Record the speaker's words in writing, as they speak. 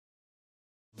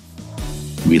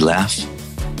We laugh.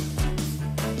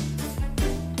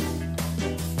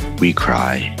 We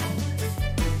cry.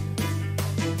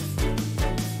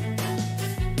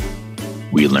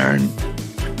 We learn.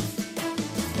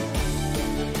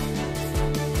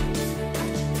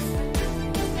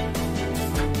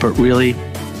 But really,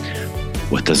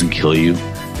 what doesn't kill you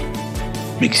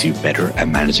makes you better at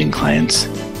managing clients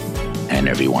and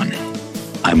everyone.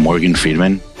 I'm Morgan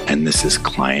Friedman, and this is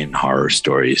Client Horror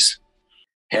Stories.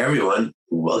 Hey everyone,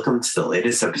 welcome to the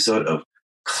latest episode of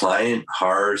Client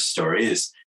Horror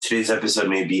Stories. Today's episode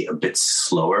may be a bit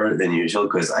slower than usual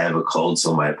because I have a cold,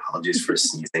 so my apologies for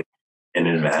sneezing in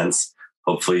advance.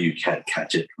 Hopefully you can't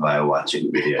catch it via watching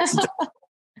the video. It's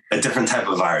a different type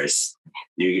of virus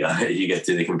you get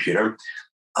through the computer.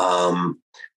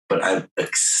 But I'm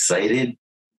excited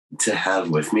to have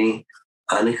with me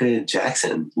Anika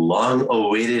Jackson.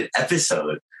 Long-awaited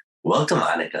episode. Welcome,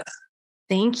 Anika.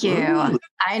 Thank you. Ooh.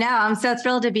 I know. I'm so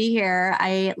thrilled to be here.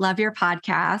 I love your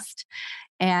podcast,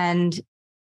 and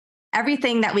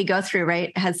everything that we go through,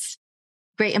 right, has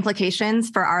great implications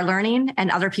for our learning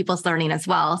and other people's learning as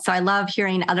well. So I love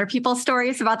hearing other people's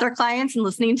stories about their clients and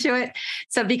listening to it.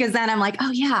 So because then I'm like,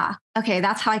 oh yeah, okay,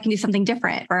 that's how I can do something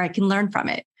different, or I can learn from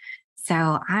it.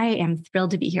 So I am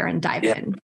thrilled to be here and dive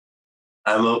in.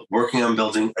 I'm working on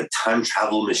building a time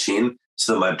travel machine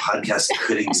so that my podcast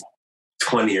could exist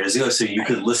 20 years ago, so you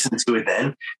could listen to it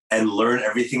then and learn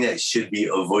everything that should be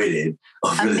avoided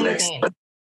over the next.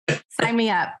 Sign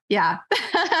me up. Yeah.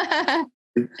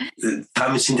 The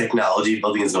time machine technology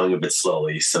building is going a bit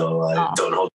slowly, so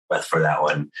don't hold your breath for that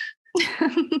one.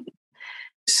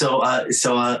 So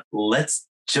let's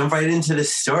jump right into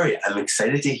this story. I'm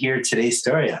excited to hear today's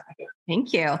story.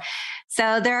 Thank you.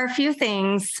 So there are a few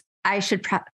things I should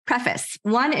preface.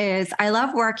 One is I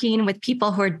love working with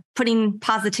people who are putting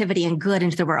positivity and good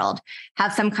into the world,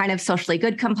 have some kind of socially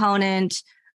good component,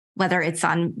 whether it's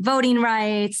on voting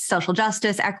rights, social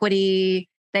justice, equity.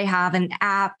 They have an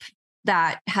app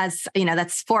that has,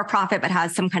 that's for profit, but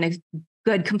has some kind of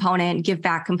good component, give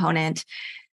back component.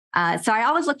 So I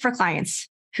always look for clients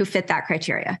who fit that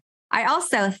criteria. I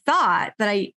also thought that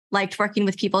I liked working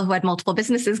with people who had multiple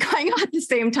businesses going on at the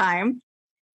same time.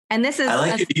 And this is— I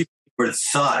like to use the word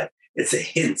thought. It's a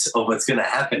hint of what's going to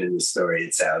happen in the story,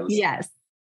 it sounds. Yes.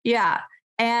 Yeah.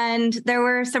 And there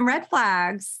were some red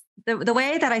flags. The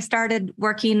way that I started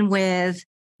working with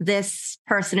this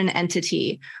person and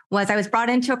entity was I was brought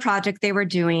into a project they were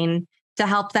doing to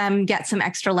help them get some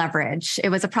extra leverage. It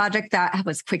was a project that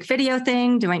was a quick video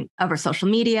thing doing over social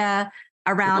media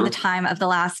around the time of the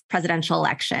last presidential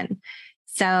election.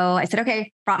 So I said,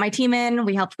 okay, brought my team in.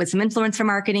 We helped with some influencer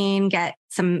marketing, get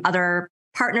some other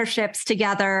partnerships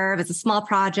together. It was a small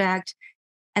project.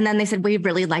 And then they said, we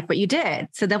really like what you did.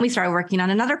 So then we started working on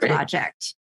another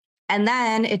project. And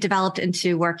then it developed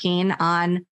into working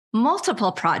on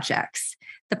multiple projects.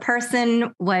 The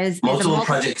person was— multiple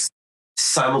projects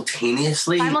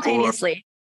simultaneously? Simultaneously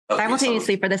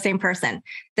for the same person.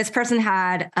 This person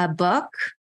had a book,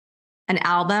 an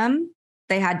album.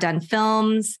 They had done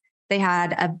films. They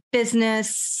had a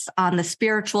business on the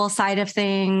spiritual side of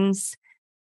things.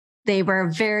 They were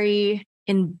very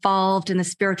involved in the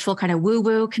spiritual kind of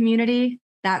woo-woo community,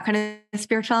 that kind of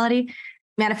spirituality,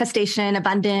 manifestation,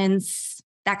 abundance,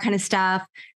 that kind of stuff.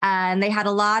 And they had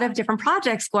a lot of different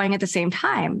projects going at the same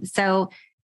time. So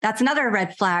that's another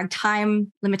red flag,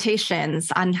 time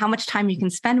limitations on how much time you can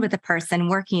spend with a person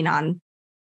working on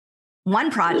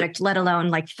one project, let alone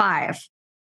like 5.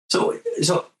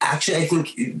 So actually, I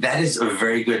think that is a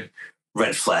very good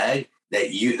red flag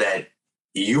that your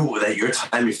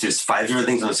time, if there's 5 different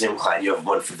things on the same client, you have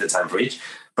 1/5 the time for each.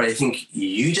 But I think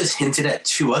you just hinted at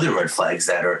 2 other red flags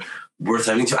that are worth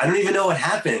having to. I don't even know what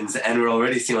happens, and we're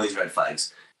already seeing all these red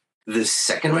flags. The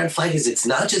second red flag is it's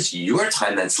not just your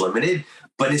time that's limited,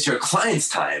 but it's your client's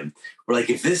time. Where like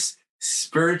if this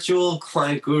spiritual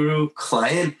client guru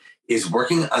client is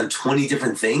working on 20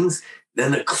 different things,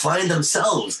 then the client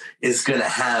themselves is going to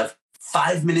have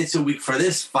 5 minutes a week for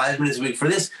this, 5 minutes a week for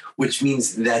this, which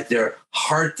means that their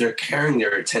heart, their caring,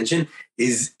 their attention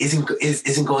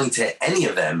isn't going to any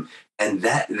of them. And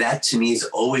that to me is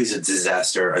always a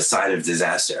disaster, a sign of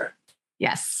disaster.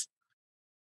 Yes.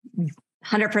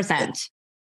 100%.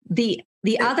 The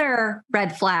other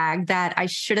red flag that I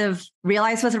should have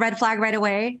realized was a red flag right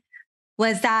away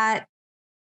was that,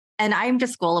 and I'm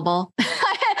just gullible.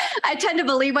 I tend to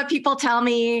believe what people tell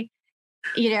me,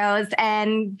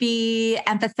 and be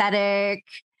empathetic.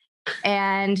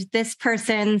 And this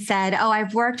person said, oh,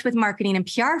 I've worked with marketing and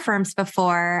PR firms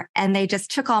before, and they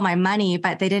just took all my money,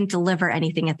 but they didn't deliver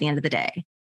anything at the end of the day.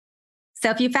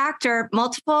 So if you factor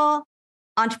multiple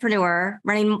entrepreneur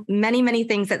running many, many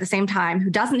things at the same time who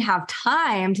doesn't have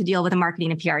time to deal with a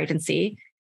marketing and PR agency,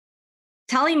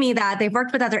 telling me that they've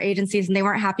worked with other agencies and they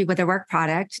weren't happy with their work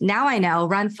product. Now I know,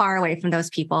 run far away from those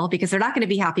people because they're not going to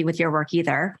be happy with your work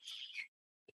either.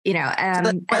 You know,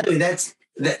 by the way,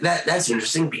 that's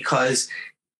interesting because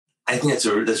I think that's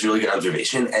a really good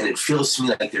observation. And it feels to me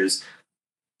like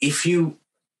if you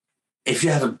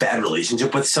have a bad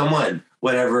relationship with someone,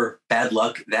 whatever, bad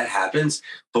luck, that happens.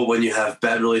 But when you have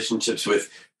bad relationships with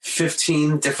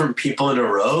 15 different people in a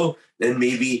row, then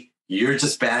maybe you're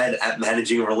just bad at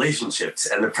managing relationships,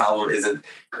 and the problem isn't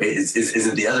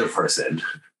the other person.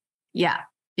 Yeah.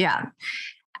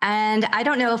 And I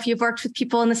don't know if you've worked with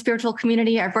people in the spiritual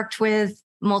community. I've worked with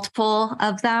multiple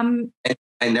of them.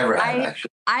 I never have,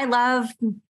 actually. I love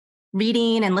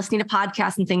reading and listening to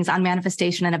podcasts and things on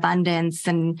manifestation and abundance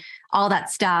and all that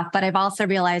stuff. But I've also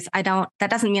realized that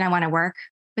doesn't mean I want to work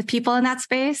with people in that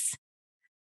space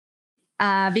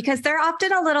because they're often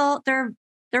they're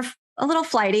a little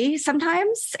flighty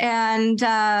sometimes. And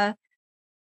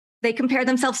they compare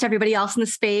themselves to everybody else in the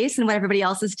space and what everybody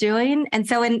else is doing. And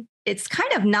so it's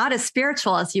kind of not as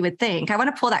spiritual as you would think. I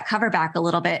want to pull that cover back a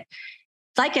little bit.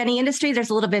 Like any industry, there's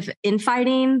a little bit of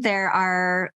infighting.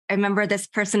 I remember this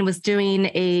person was doing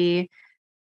a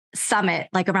summit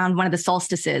like around one of the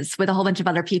solstices with a whole bunch of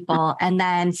other people. And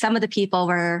then some of the people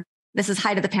this is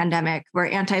height of the pandemic, were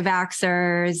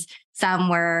anti-vaxxers. Some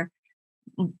were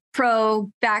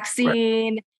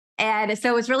pro-vaccine. Right. And so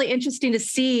it was really interesting to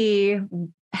see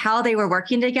how they were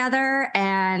working together.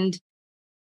 And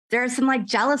there's some like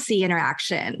jealousy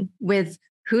interaction with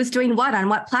who's doing what on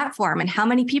what platform and how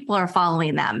many people are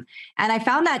following them. And I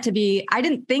found that I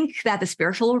didn't think that the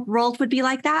spiritual world would be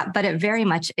like that, but it very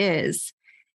much is.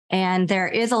 And there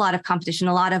is a lot of competition,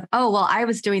 a lot of, I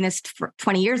was doing this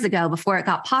 20 years ago before it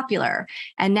got popular.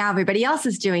 And now everybody else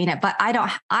is doing it. But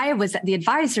I was the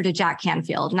advisor to Jack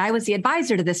Canfield and I was the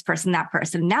advisor to this person, that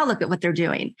person. Now look at what they're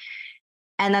doing.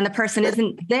 And then the person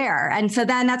isn't there. And so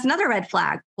then that's another red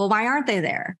flag. Well, why aren't they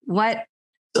there? What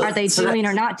are they doing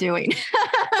or not doing?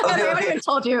 I haven't even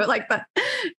told you that.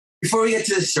 Before we get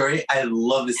to the story, I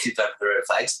love this deep dive of the red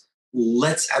flags.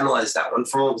 Let's analyze that one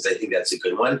for a moment because I think that's a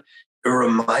good one. It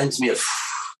reminds me of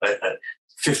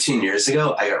 15 years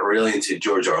ago, I got really into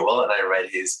George Orwell and I read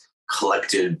his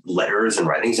collected letters and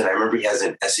writings. And I remember he has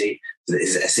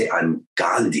his essay on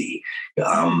Gandhi.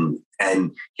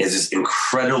 And he has this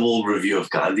incredible review of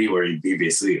Gandhi where he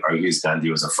basically argues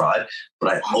Gandhi was a fraud.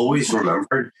 But I always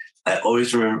remembered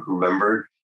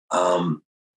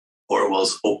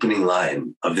Orwell's opening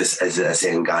line of this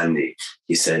essay on Gandhi.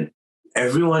 He said,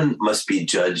 "Everyone must be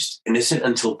judged innocent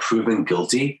until proven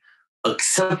guilty,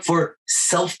 except for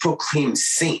self-proclaimed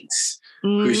saints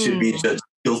who should be judged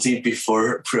guilty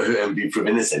before and be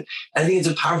proven innocent." I think it's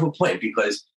a powerful point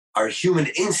because our human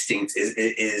instinct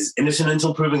is innocent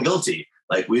until proven guilty.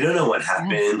 Like, we don't know what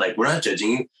happened. Like, we're not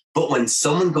judging you. But when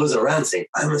someone goes around saying,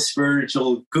 I'm a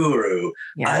spiritual guru,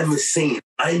 I'm a saint,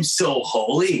 I'm so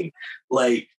holy,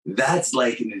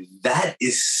 that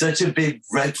is such a big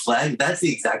red flag. That's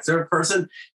the exact sort of person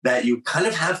that you kind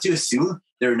of have to assume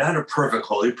they're not a perfect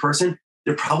holy person.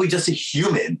 They're probably just a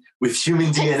human with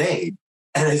human DNA.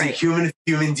 And as a human with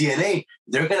human DNA,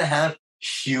 they're going to have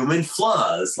human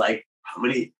flaws. Like, how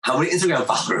many Instagram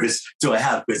followers do I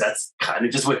have? Because that's kind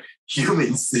of just what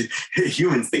humans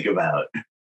think about.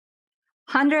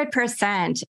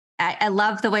 100%. I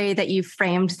love the way that you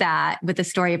framed that with the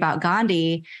story about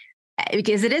Gandhi,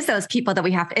 because it is those people that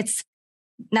we have.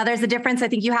 Now there's a difference. I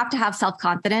think you have to have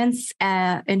self-confidence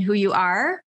in who you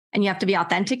are, and you have to be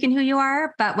authentic in who you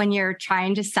are. But when you're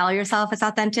trying to sell yourself as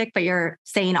authentic, but you're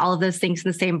saying all of those things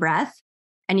in the same breath,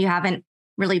 and you haven't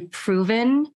really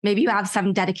proven, maybe you have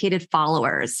some dedicated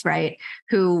followers, right,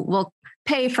 who will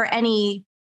pay for any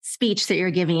speech that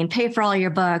you're giving, pay for all your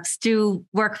books, do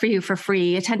work for you for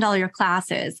free, attend all your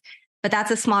classes. But that's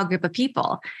a small group of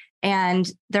people.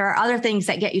 And there are other things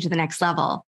that get you to the next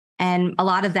level. And a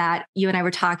lot of that, you and I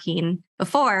were talking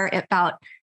before about,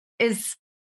 is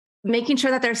making sure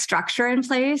that there's structure in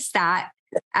place, that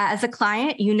as a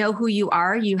client, you know who you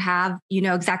are, you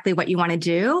know exactly what you want to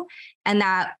do, and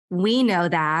that we know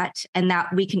that, and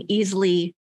that we can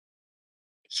easily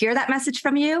hear that message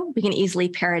from you. We can easily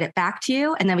parrot it back to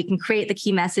you, and then we can create the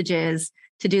key messages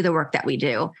to do the work that we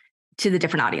do to the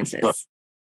different audiences. Well,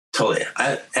 totally.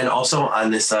 And also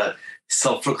on this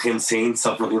self-proclaimed saint,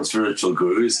 self-proclaimed spiritual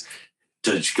gurus,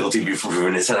 judge guilty before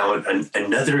proven innocent, I want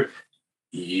another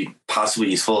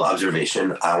possibly useful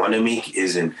observation I want to make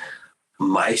is, in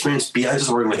my experience, beyond just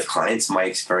working with clients, my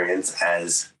experience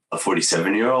as a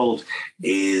 47-year-old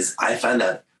is I found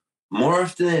that more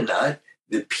often than not,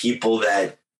 the people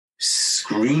that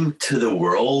scream to the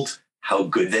world how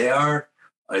good they are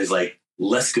is like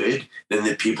less good than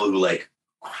the people who like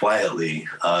quietly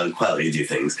do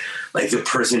things. Like the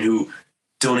person who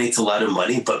donates a lot of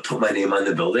money but put my name on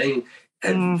the building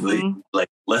and like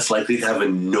less likely to have a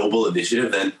noble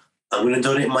initiative than I'm going to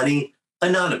donate money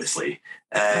anonymously.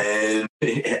 And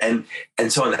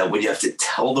so on that when you have to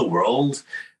tell the world,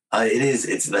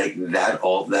 it's like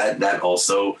that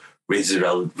also raises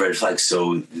a red flag.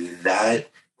 So that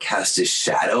casts a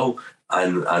shadow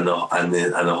on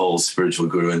the whole spiritual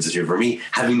guru industry for me,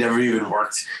 having never even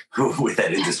worked with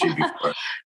that industry before.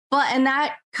 Well, and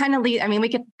that kind of leads, I mean, we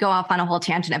could go off on a whole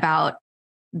tangent about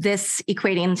this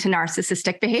equating to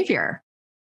narcissistic behavior,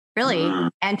 really,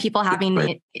 and people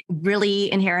having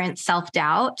really inherent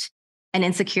self-doubt and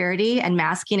insecurity and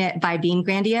masking it by being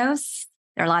grandiose.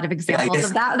 There are a lot of examples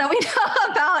of that we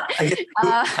know about.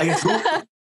 I guess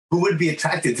who would be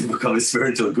attracted to become a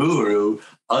spiritual guru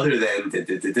other than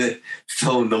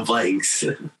fill in the blanks?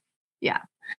 Yeah.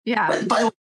 But by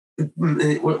the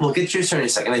way, we'll get to your story in a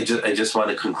second. I just want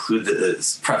to conclude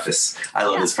this preface. I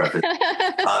love this preface.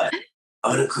 I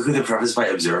want to conclude the preface by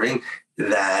observing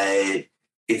that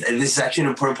and this is actually an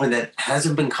important point that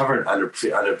hasn't been covered on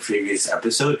a previous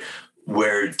episode,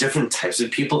 where different types of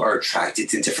people are attracted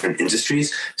to different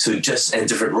industries, and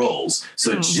different roles.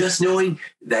 So just knowing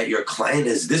that your client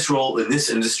has this role in this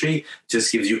industry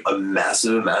just gives you a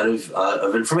massive amount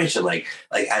of information. Like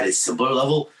at a simpler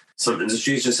level, some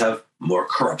industries just have more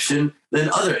corruption than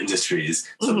other industries.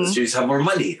 Some industries have more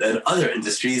money than other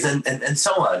industries, and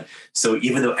so on. So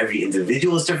even though every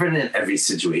individual is different and every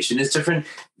situation is different,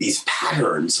 these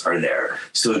patterns are there.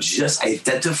 So just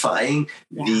identifying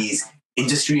these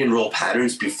industry and role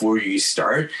patterns before you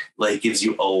start gives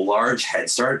you a large head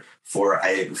start for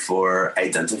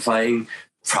identifying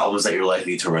problems that you're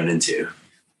likely to run into.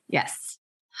 Yes,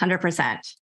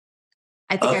 100%.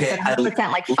 I think I said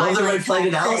 100% like 5 times. The red flag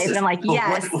analysis. I'm like,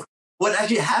 yes. What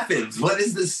actually happens? What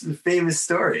is this famous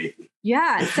story?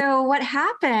 Yeah. So what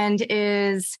happened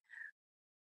is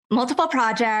multiple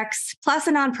projects plus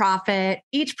a nonprofit.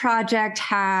 Each project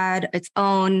had its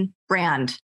own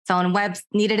brand, its own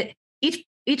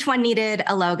each one needed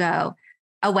a logo,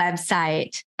 a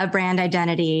website, a brand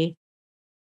identity,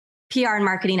 PR and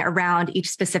marketing around each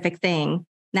specific thing.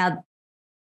 Now,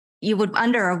 you would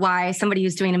wonder why somebody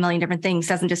who's doing a million different things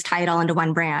doesn't just tie it all into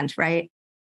one brand, right?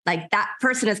 Like that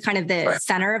person is kind of the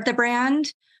center of the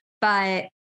brand, but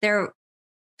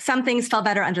some things fell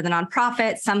better under the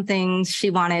nonprofit. Some things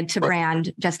she wanted to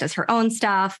brand just as her own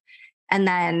stuff. And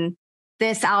then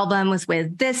this album was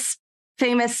with this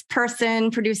famous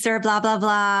person, producer, blah, blah,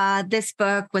 blah. This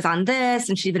book was on this,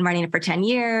 and she'd been writing it for 10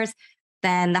 years.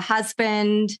 Then the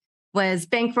husband was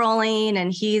bankrolling,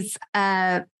 and he's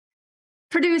a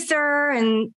producer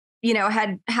and,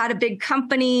 had a big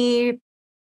company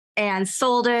and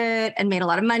sold it and made a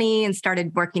lot of money and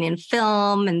started working in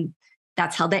film. And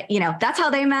that's how they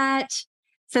met.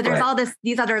 So there's all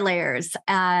these other layers.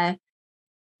 And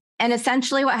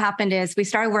essentially what happened is we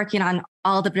started working on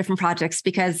all the different projects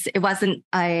because it wasn't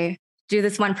I do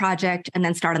this one project and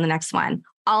then start on the next one.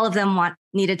 All of them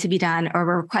needed to be done or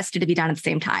were requested to be done at the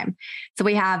same time. So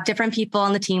we have different people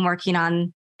on the team working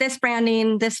on this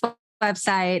branding, this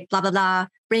website, blah, blah, blah,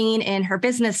 bringing in her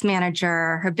business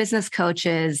manager, her business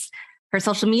coaches, her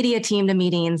social media team to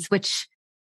meetings, which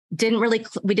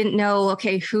we didn't know,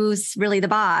 okay, who's really the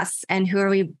boss and who are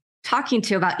we talking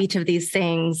to about each of these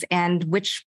things and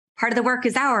which part of the work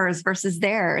is ours versus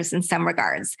theirs in some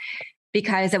regards,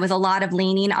 because it was a lot of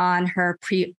leaning on her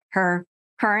current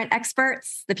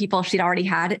experts, the people she'd already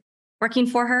had working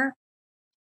for her,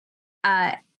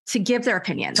 to give their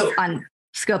opinions on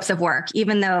scopes of work,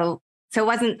 even though, so it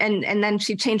wasn't, and then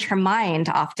she'd change her mind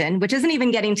often, which isn't even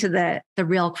getting to the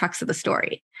real crux of the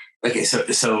story. Okay, so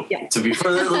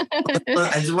before that,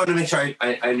 I just want to make sure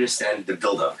I understand the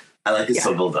buildup. I like this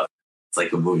buildup. It's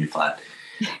like a movie plot.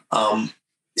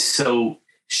 So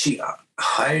she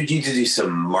hired you to do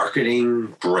some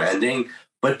marketing, branding,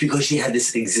 but because she had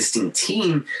this existing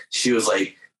team, she was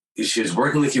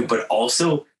working with you, but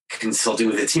also consulting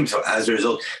with the team. So as a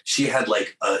result, she had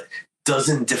like a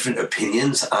dozen different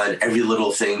opinions on every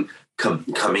little thing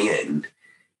coming in.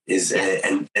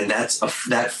 And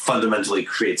that fundamentally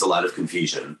creates a lot of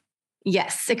confusion.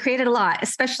 Yes, it created a lot,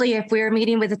 especially if we were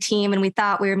meeting with a team and we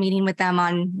thought we were meeting with them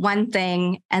on one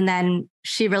thing, and then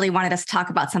she really wanted us to talk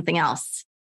about something else.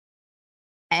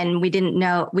 And we didn't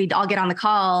know, we'd all get on the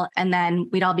call and then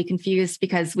we'd all be confused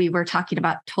because we were talking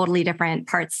about totally different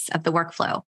parts of the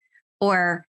workflow,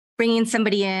 or bringing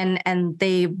somebody in and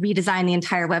they redesign the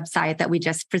entire website that we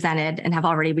just presented and have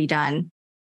already redone.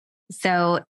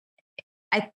 So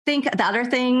I think the other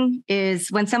thing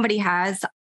is when somebody has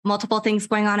multiple things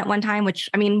going on at one time, which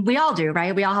I mean, we all do,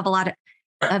 right? We all have a lot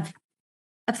of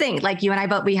things like you and I,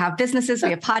 but we have businesses, we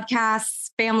have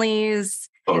podcasts, families.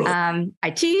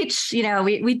 I teach,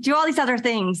 we do all these other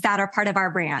things that are part of our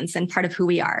brands and part of who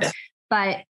we are.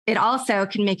 But it also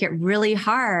can make it really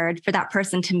hard for that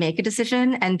person to make a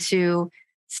decision and to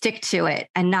stick to it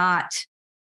and not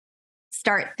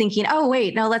start thinking, oh,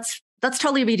 wait, no, let's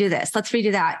totally redo this. Let's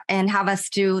redo that and have us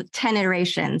do 10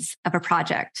 iterations of a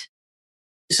project.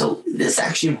 So this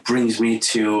actually brings me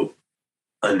to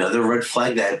another red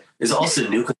flag that is also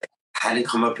new because it hadn't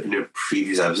come up in a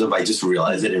previous episode, but I just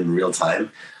realized it in real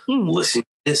time listening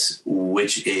to this,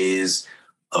 which is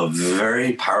a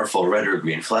very powerful red or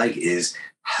green flag, is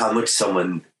how much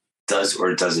someone does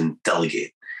or doesn't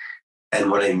delegate.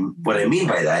 And what I mean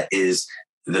by that is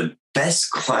the best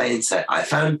clients that I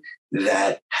found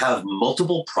that have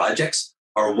multiple projects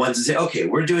are ones that say, okay,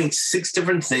 we're doing 6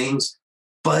 different things,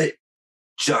 but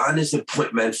John is the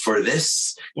point man for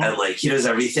this. And like, he does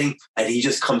everything. And he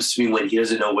just comes to me when he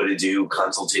doesn't know what to do,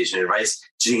 consultation advice.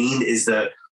 Jane is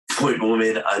the point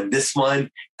woman on this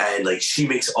one. And like, she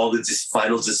makes all the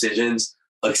final decisions,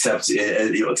 except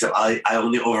I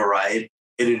only override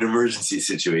in an emergency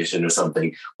situation or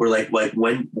something, where like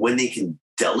when they can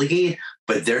delegate,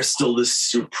 but they're still the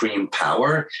supreme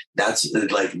power. That's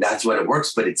when it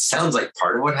works. But it sounds like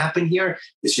part of what happened here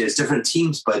is she has different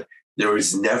teams, but there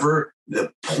was never the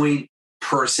point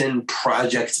person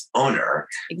project owner.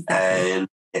 Exactly.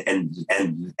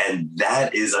 And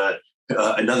that is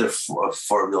another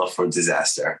formula for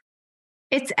disaster.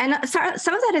 Some of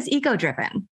that is ego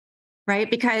driven,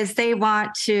 right? Because they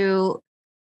want to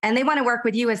work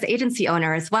with you as the agency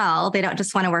owner as well. They don't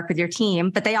just want to work with your team,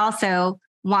 but they also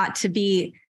want to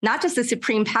be not just the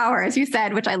supreme power, as you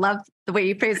said, which I love the way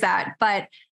you phrase that, but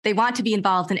they want to be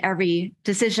involved in every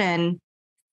decision,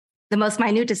 the most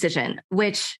minute decision,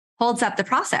 which holds up the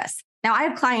process. Now, I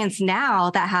have clients now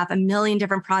that have a million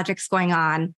different projects going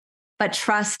on, but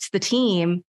trust the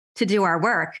team to do our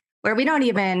work, where we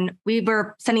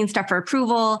were sending stuff for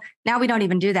approval. Now we don't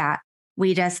even do that.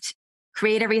 We just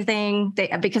create everything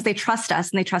because they trust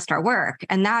us and they trust our work.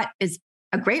 And that is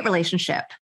a great relationship.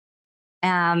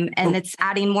 And it's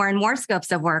adding more and more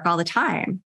scopes of work all the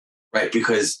time. Right.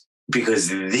 Because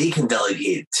they can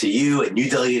delegate to you and you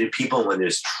delegate to people when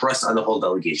there's trust on the whole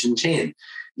delegation chain.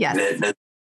 Yes.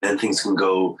 Then things can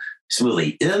go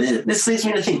smoothly. This leads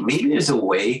me to think maybe there's a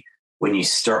way when you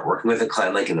start working with a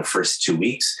client, like in the first 2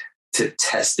 weeks, to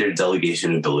test their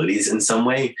delegation abilities in some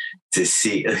way to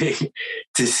see,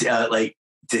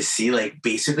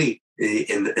 basically,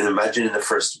 imagine in the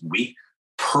first week,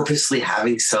 purposely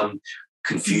having some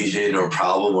confusion or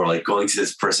problem or like going to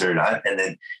this person or not, and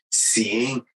then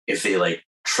seeing if they like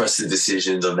trust the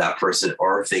decisions of that person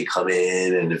or if they come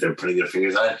in and if they're putting their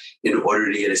fingers on it, in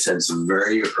order to get a sense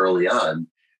very early on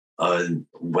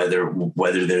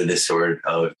whether they're this sort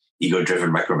of ego-driven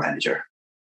micromanager.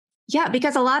 Yeah,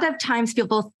 because a lot of times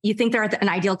you think they're an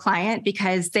ideal client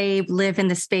because they live in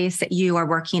the space that you are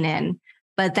working in.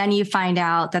 But then you find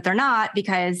out that they're not,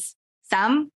 because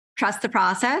some trust the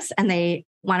process and they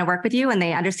want to work with you and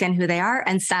they understand who they are.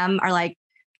 And some are like,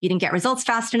 you didn't get results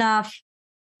fast enough.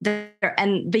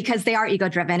 And because they are ego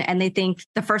driven and they think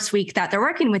the first week that they're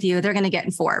working with you, they're going to get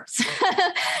in Forbes.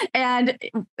 and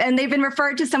they've been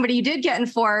referred to somebody who did get in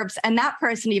Forbes. And that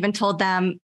person even told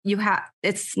them,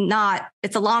 it's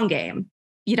a long game.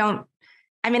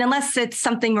 Unless it's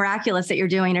something miraculous that you're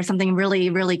doing or something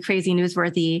really, really crazy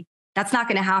newsworthy, that's not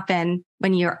going to happen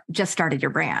when you're just started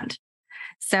your brand.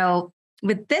 So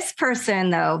with this person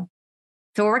though,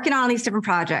 so we're working on all these different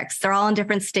projects. They're all in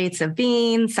different states of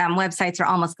being. Some websites are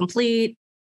almost complete.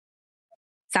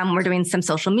 We're doing some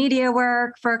social media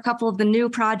work for a couple of the new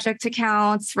project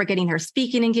accounts. We're getting her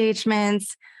speaking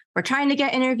engagements. We're trying to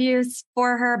get interviews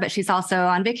for her, but she's also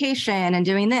on vacation and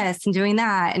doing this and doing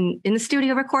that and in the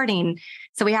studio recording.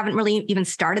 So we haven't really even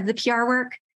started the PR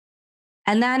work.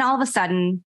 And then all of a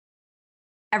sudden,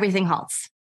 everything halts.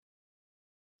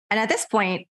 And at this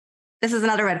point, this is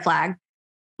another red flag.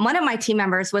 One of my team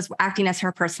members was acting as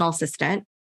her personal assistant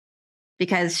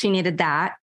because she needed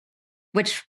that,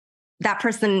 which that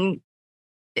person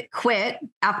quit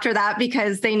after that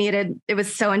because it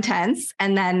was so intense.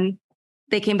 And then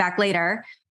they came back later.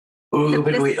 Ooh,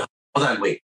 but wait, hold on,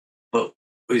 wait. But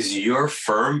was your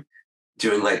firm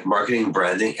doing like marketing,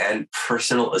 branding, and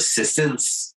personal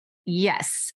assistance?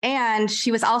 Yes. And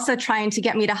she was also trying to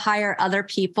get me to hire other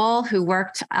people who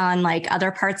worked on like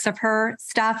other parts of her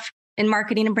stuff in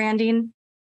marketing and branding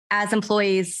as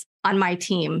employees on my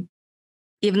team,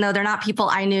 even though they're not people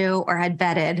I knew or had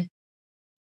vetted.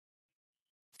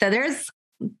 So there's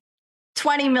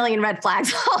 20 million red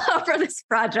flags all over this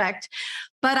project.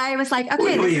 But I was like,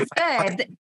 okay, this is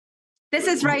good. This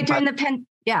is right during the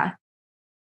yeah.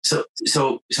 So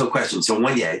question. So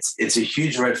one, yeah, it's a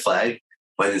huge red flag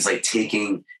when it's like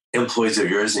taking employees of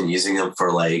yours and using them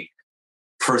for like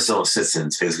personal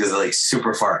assistance because they're like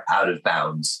super far out of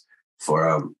bounds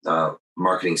for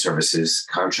marketing services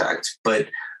contract. But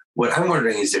what I'm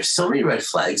wondering is there's so many red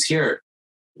flags here.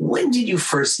 When did you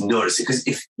first notice it? Because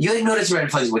if you had noticed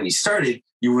red flags when you started,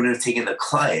 you wouldn't have taken the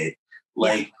client.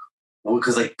 Like,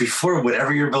 because like before,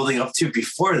 whatever you're building up to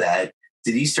before that,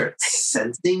 did you start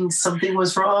sensing something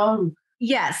was wrong?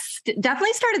 Yes,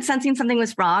 definitely started sensing something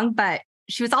was wrong, but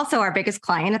she was also our biggest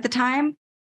client at the time.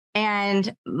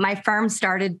 And my firm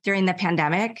started during the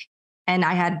pandemic and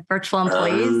I had virtual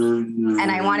employees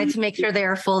and I wanted to make sure they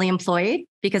were fully employed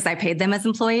because I paid them as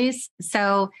employees.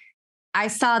 So I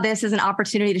saw this as an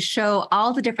opportunity to show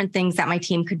all the different things that my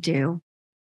team could do.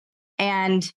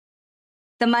 And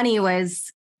the money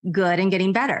was good and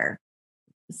getting better.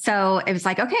 So it was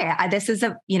like, okay, this is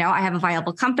I have a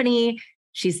viable company.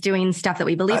 She's doing stuff that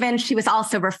we believe in. She was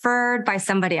also referred by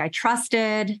somebody I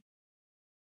trusted.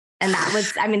 And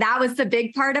that was the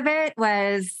big part of it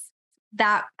was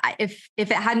that if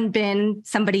it hadn't been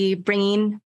somebody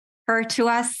bringing her to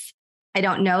us, I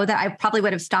don't know that I probably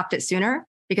would have stopped it sooner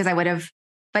because I would have,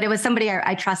 but it was somebody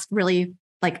I trust really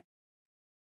like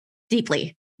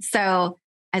deeply. So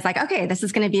I was like, okay, this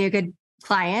is going to be a good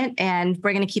client and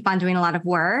we're going to keep on doing a lot of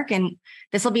work. And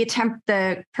this will be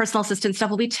the personal assistant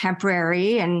stuff will be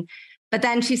temporary. But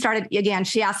then she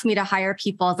asked me to hire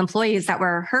people as employees that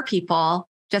were her people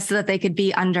just so that they could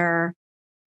be under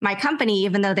my company,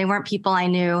 even though they weren't people I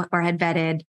knew or had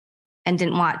vetted and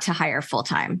didn't want to hire full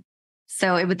time.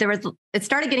 So it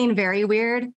started getting very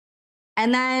weird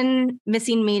and then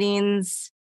missing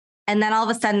meetings. And then all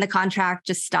of a sudden the contract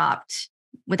just stopped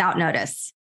without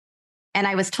notice. And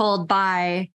I was told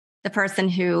by the person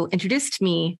who introduced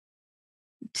me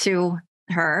to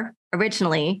her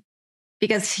originally,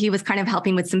 because he was kind of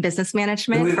helping with some business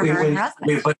management for her and her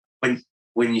husband. But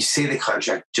when you say the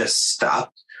contract just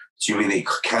stopped, do you mean they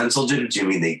canceled it? Do you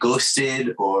mean they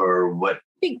ghosted or what?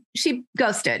 She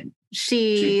ghosted.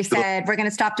 She said, we're going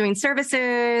to stop doing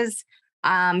services.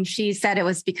 She said it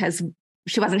was because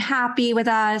she wasn't happy with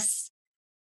us.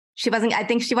 She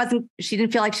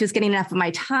didn't feel like she was getting enough of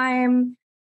my time.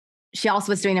 She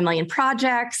also was doing a million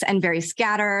projects and very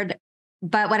scattered.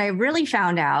 But what I really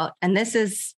found out, and this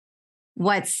is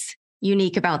what's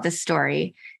unique about this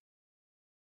story,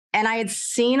 and I had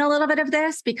seen a little bit of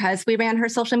this because we ran her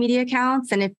social media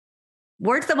accounts. And if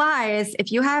words of wise,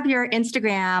 if you have your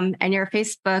Instagram and your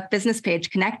Facebook business page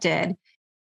connected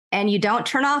and you don't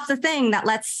turn off the thing that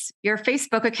lets your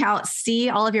Facebook account see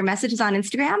all of your messages on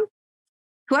Instagram,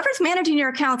 whoever's managing your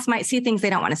accounts might see things they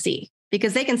don't want to see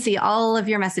because they can see all of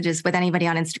your messages with anybody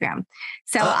on Instagram.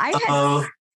 So I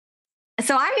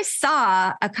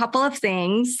saw a couple of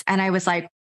things and I was like,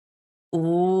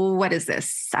 oh, what is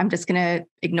this? I'm just going to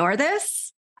ignore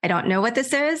this. I don't know what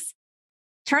this is.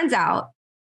 Turns out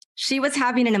she was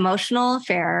having an emotional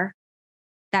affair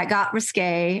that got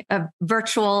risque, a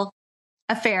virtual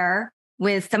affair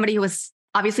with somebody who was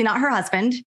obviously not her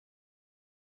husband.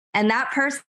 And that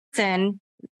person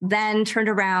then turned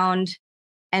around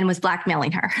and was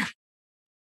blackmailing her.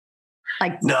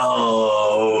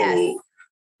 No. Yes.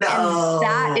 No. And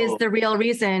that is the real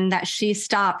reason that she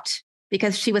stopped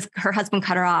because her husband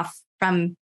cut her off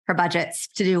from her budgets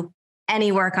to do any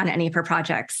work on any of her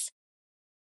projects.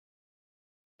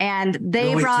 And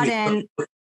they brought in.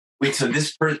 So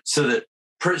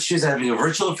she was having a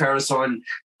virtual affair with someone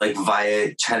like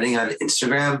via chatting on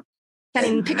Instagram.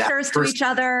 Sending pictures to each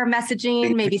other,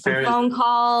 messaging, maybe some phone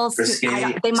calls.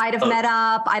 They might have met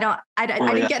up. I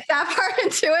didn't get that far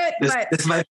into it. This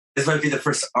might be the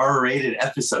first R-rated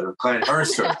episode of Client Horror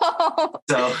Story.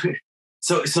 But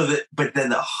then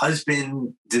did the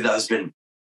husband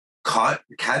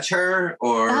catch her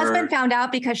or the husband found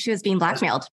out because she was being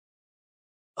blackmailed.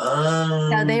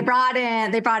 So they brought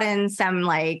in some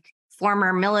like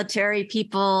former military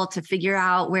people to figure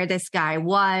out where this guy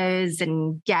was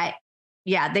and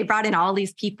they brought in all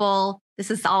these people.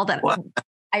 This is all that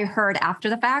I heard after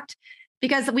the fact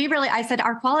because I said,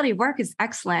 our quality of work is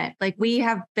excellent. Like we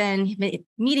have been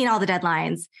meeting all the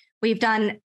deadlines. We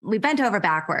bent over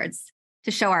backwards to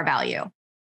show our value.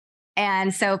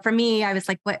 And so for me, I was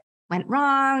like, what went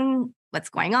wrong? What's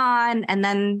going on? And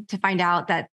then to find out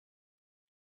that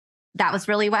was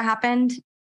really what happened.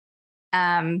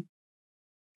 I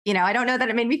don't know that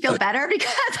it made me feel better because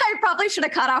I probably should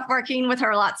have cut off working with her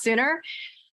a lot sooner.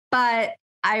 But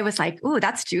I was like, ooh,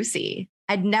 that's juicy.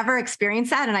 I'd never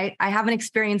experienced that. And I haven't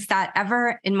experienced that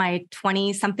ever in my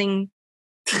 20 something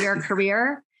year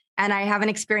career. And I haven't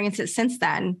experienced it since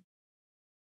then.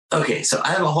 Okay. So I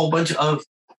have a whole bunch of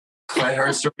client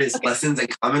horror stories, okay, lessons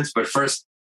and comments, but first,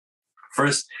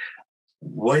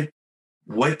 what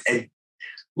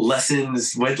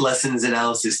lessons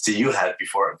analysis do you have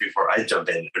before I jump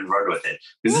in and run with it?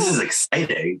 Because this is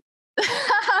exciting.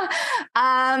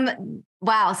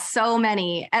 Wow, so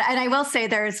many. And I will say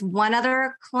there's one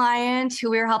other client who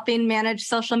we were helping manage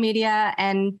social media,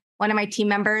 and one of my team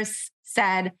members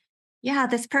said, yeah,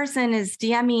 this person is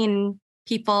DMing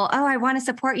people, oh, I want to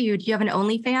support you. Do you have an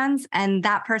OnlyFans? And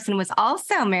that person was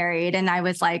also married. And I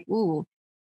was like, ooh,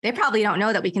 they probably don't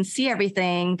know that we can see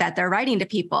everything that they're writing to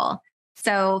people.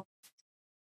 So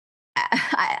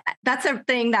that's a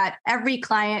thing that every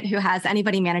client who has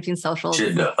anybody managing socials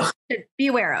should be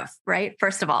aware of, right?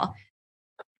 First of all,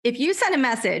 if you send a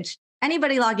message,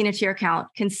 anybody logging into your account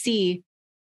can see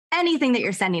anything that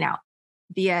you're sending out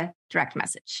via direct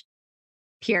message,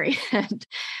 period.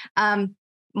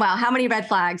 Wow, how many red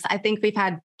flags? I think we've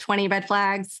had 20 red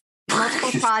flags,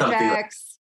 multiple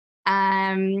projects.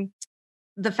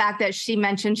 The fact that she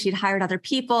mentioned she'd hired other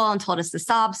people and told us the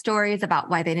sob stories about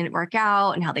why they didn't work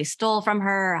out and how they stole from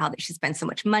her, how she spent so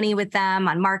much money with them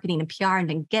on marketing and PR and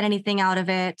didn't get anything out of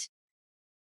it.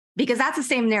 Because that's the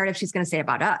same narrative she's going to say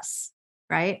about us,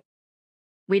 right?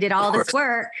 We did all this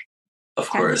work, tens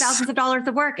of thousands of dollars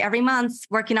of work every month,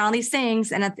 working on all these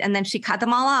things. And then she cut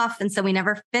them all off. And so we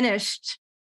never finished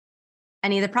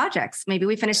any of the projects. Maybe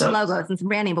we finished some logos and some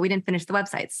branding, but we didn't finish the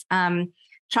websites.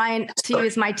 Trying to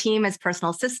use my team as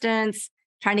personal assistants,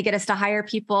 trying to get us to hire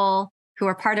people who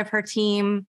are part of her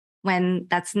team when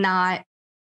that's not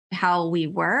how we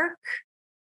work.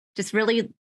 Just really,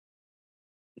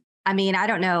 I mean, I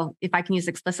don't know if I can use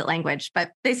explicit language,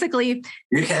 but basically...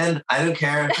 You can, I don't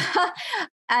care.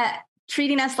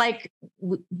 Treating us like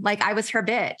I was her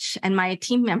bitch and my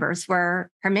team members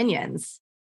were her minions,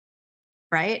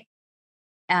 right?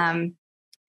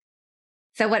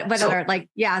 So what other,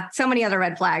 so many other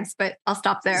red flags, but I'll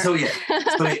stop there. So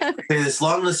this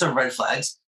long list of red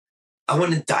flags, I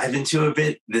want to dive into a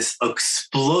bit this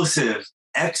explosive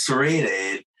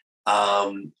X-rated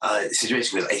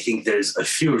situation, because I think there's a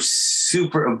few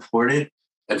super important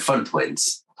and fun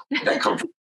points that come from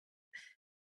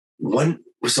one.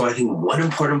 So I think one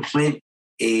important point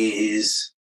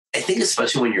is, I think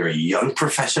especially when you're a young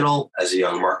professional, as a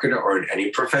young marketer or in any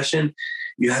profession,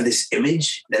 you have this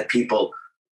image that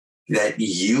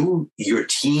you, your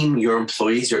team, your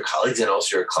employees, your colleagues, and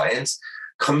also your clients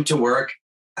come to work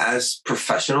as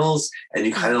professionals, and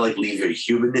you kind of leave your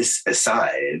humanness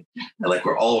aside, and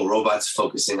we're all robots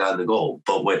focusing on the goal.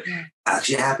 But what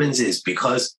actually happens is,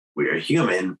 because we're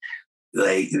human,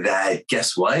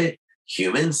 guess what?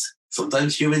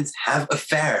 Sometimes humans have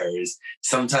affairs.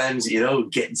 Sometimes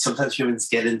humans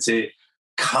get into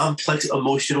complex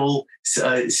emotional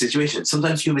situations.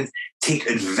 Sometimes humans take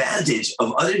advantage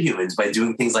of other humans by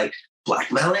doing things like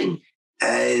blackmailing,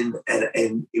 and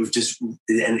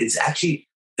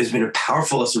it's been a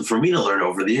powerful lesson for me to learn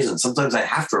over the years. And sometimes I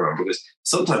have to remember, because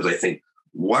sometimes I think,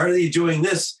 why are they doing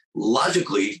this?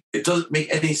 Logically, it doesn't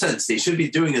make any sense. They should be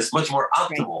doing this much more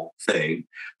optimal thing.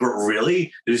 But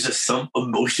really, there's just some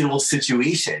emotional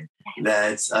situation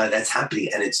that's happening,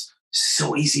 and it's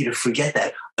so easy to forget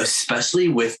that, especially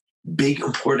with big,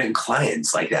 important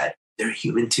clients like that. They're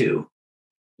human too.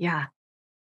 Yeah.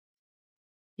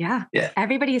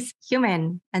 Everybody's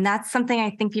human. And that's something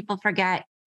I think people forget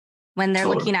when they're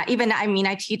looking at,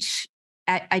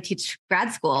 I teach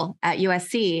grad school at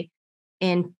USC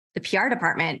in the PR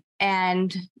department,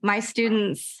 and my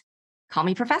students call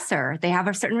me professor. They have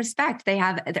a certain respect.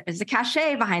 There's a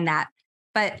cachet behind that,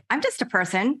 but I'm just a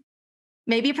person.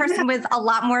 Maybe a person with a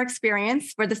lot more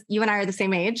experience, you and I are the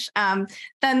same age,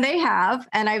 than they have.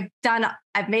 And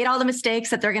I've made all the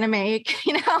mistakes that they're going to make.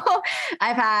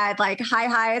 I've had high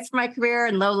highs for my career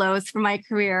and low lows for my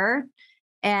career,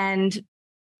 and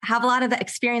have a lot of the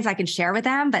experience I can share with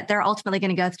them, but they're ultimately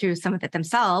going to go through some of it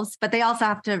themselves. But they also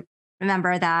have to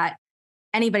remember that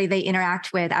anybody they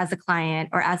interact with as a client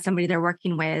or as somebody they're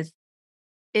working with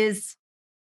is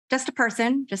just a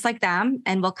person, just like them,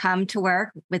 and will come to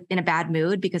work in a bad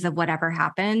mood because of whatever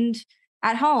happened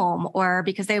at home, or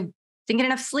because they didn't get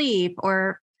enough sleep,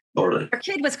 or their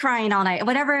kid was crying all night,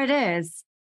 whatever it is.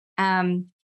 And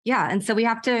so we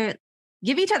have to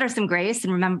give each other some grace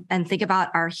and remember and think about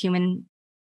our human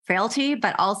frailty,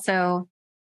 but also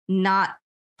not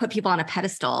put people on a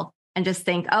pedestal and just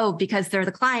think, oh, because they're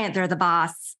the client, they're the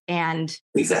boss. And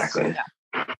exactly.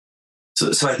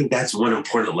 So I think that's one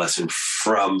important lesson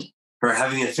from her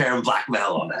having an affair and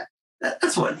blackmail on that.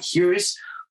 That's one. Here's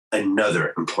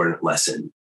another important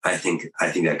lesson. I think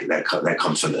that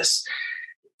comes from this.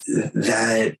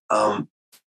 That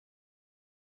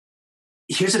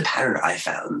here's a pattern I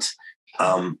found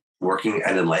working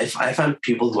and in life. I found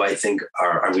people who I think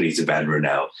are, I'm going to use a bad word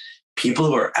now, people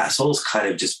who are assholes kind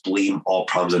of just blame all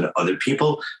problems on other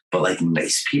people, but like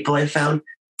nice people I found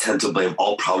tend to blame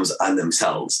all problems on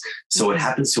themselves. So what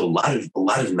happens to a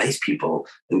lot of nice people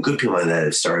and good people that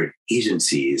have started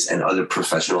agencies and other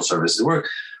professional services work,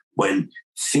 when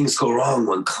things go wrong,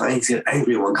 when clients get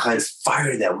angry, when clients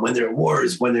fire them, when there are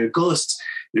wars, when there are ghosts,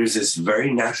 there's this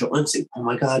very natural instinct. Oh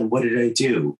my God, what did I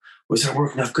do? Was our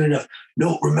work not good enough?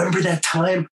 No, remember that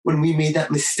time when we made that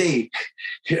mistake?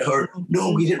 Or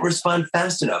no, we didn't respond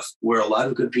fast enough, where a lot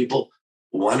of good people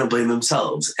want to blame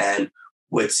themselves. And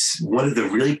what's one of the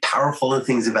really powerful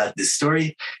things about this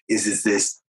story is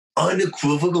this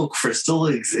unequivocal, crystal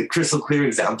clear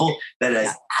example that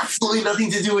has absolutely nothing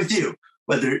to do with you.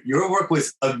 Whether your work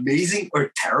was amazing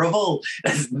or terrible,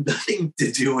 it has nothing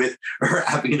to do with her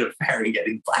having an affair and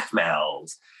getting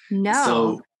blackmailed.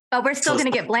 No, but we're still going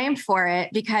to get blamed for it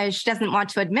because she doesn't want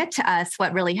to admit to us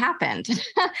what really happened.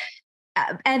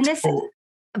 And this,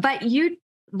 but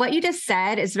what you just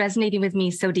said is resonating with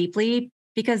me so deeply,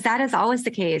 because that is always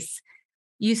the case.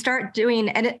 You start doing,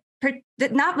 and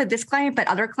not with this client, but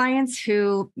other clients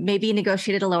who maybe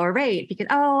negotiated a lower rate because,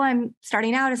 I'm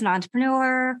starting out as an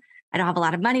entrepreneur. I don't have a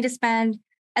lot of money to spend.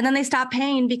 And then they stop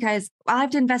paying because, I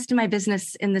have to invest in my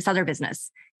business in this other business.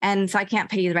 And so I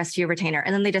can't pay you the rest of your retainer.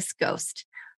 And then they just ghost.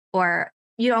 Or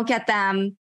you don't get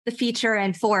them the feature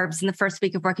in Forbes in the first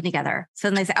week of working together. So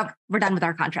then they say, we're done with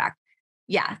our contract.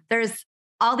 Yeah, there's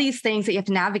all these things that you have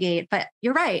to navigate. But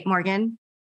you're right, Morgan.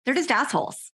 They're just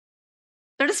assholes.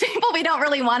 They're just people we don't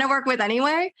really want to work with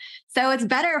anyway. So it's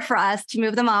better for us to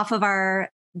move them off of our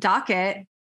docket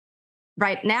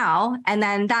right now. And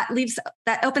then that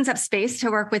opens up space to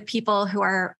work with people who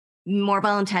are more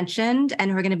well-intentioned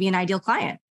and who are going to be an ideal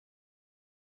client.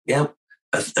 Yeah,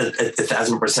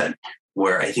 1,000%.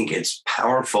 Where I think it's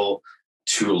powerful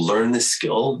to learn the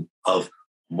skill of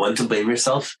when to blame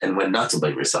yourself and when not to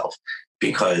blame yourself.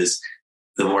 Because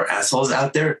the more assholes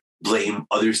out there blame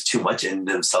others too much and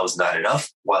themselves not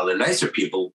enough, while the nicer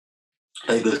people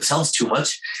blame themselves too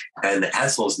much and the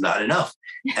assholes not enough.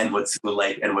 And what's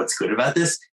good about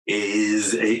this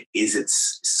is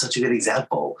it's such a good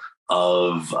example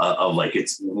of like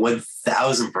it's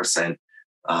 1,000%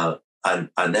 on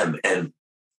them. And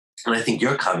I think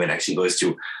your comment actually goes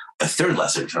to a third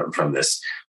lesson from this,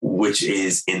 which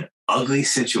is in ugly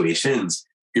situations,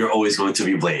 you're always going to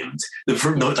be blamed.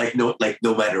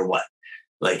 No matter what.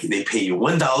 Like they pay you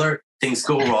 $1, things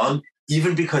go wrong,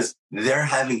 even because they're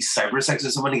having cyber sex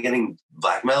with someone and getting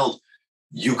blackmailed.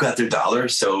 You got their dollar,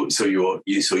 so you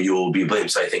will be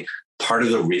blamed. So I think part of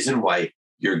the reason why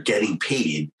you're getting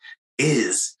paid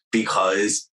is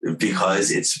because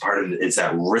it's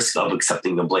that risk of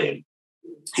accepting the blame.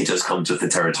 It just comes with the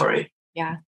territory.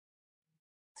 Yeah.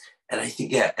 And I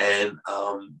think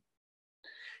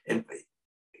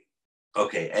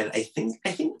okay. And I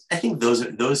think those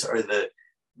are the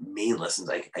main lessons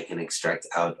I can extract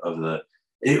out of the.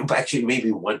 Actually, maybe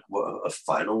a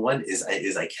final one is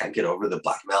I can't get over the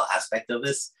blackmail aspect of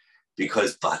this,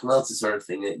 because blackmail is the sort of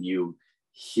thing that you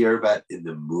hear about in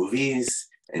the movies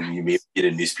and you maybe get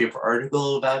a newspaper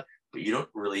article about, but you don't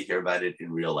really hear about it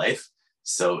in real life.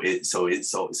 So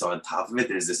on top of it,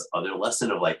 there's this other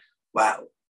lesson of like, wow,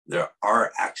 there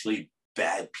are actually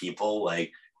bad people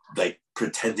like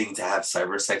pretending to have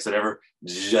cyber sex, whatever,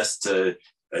 just to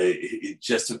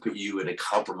put you in a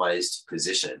compromised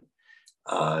position.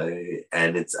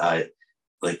 And it's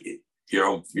like your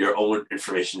own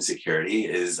information security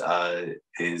is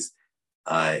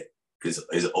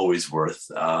always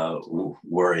worth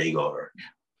worrying over.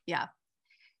 Yeah.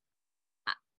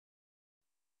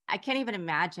 I can't even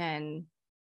imagine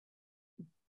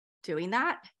doing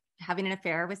that, having an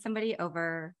affair with somebody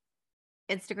over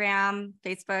Instagram,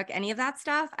 Facebook, any of that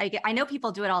stuff. I know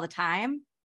people do it all the time.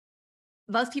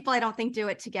 Most people I don't think do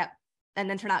it to get and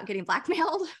then turn out getting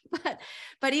blackmailed.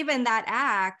 But even that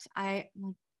act,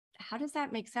 how does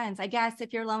that make sense? I guess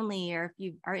if you're lonely or if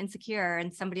you are insecure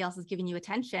and somebody else is giving you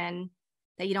attention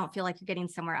that you don't feel like you're getting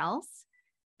somewhere else.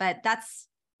 But that's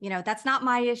not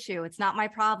my issue. It's not my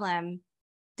problem.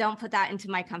 Don't put that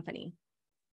into my company.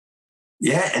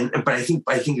 Yeah, but I think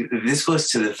this goes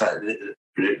to the fact that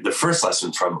the first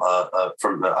lesson from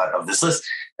of this list,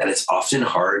 that it's often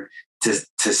hard to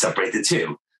separate the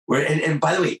two. And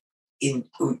by the way,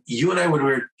 you and I, when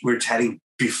we were chatting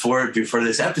before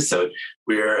this episode,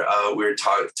 we were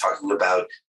talking about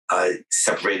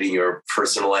separating your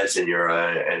personal lives and your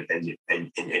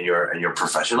your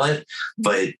professional life.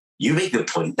 But you make the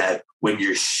point that when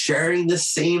you're sharing the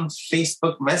same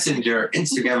Facebook Messenger,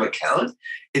 Instagram account,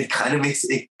 it kind of makes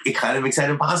that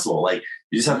impossible. Like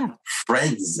you just have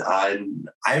friends I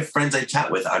have friends I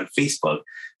chat with on Facebook.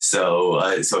 So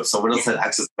if someone else had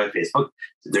access to my Facebook,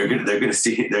 they're going to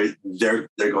see they're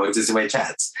going to see my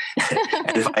chats.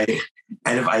 and if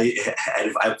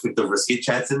I put the risky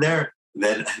chats in there,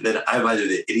 then I'm either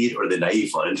the idiot or the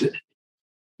naive one.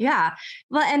 Yeah.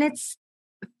 Well, and it's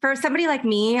for somebody like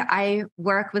me, I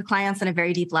work with clients on a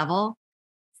very deep level.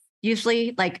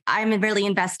 Usually, like I'm really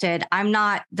invested. I'm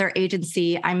not their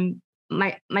agency.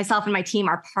 Myself and my team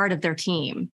are part of their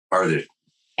team.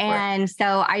 And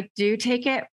so I do take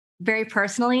it very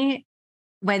personally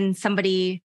when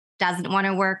somebody doesn't want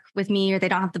to work with me or they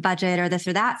don't have the budget or this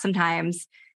or that. Sometimes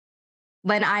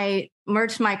when I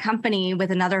merged my company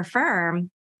with another firm,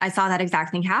 I saw that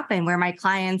exact thing happen where my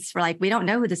clients were like, we don't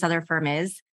know who this other firm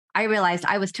is. I realized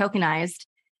I was tokenized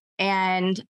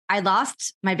and I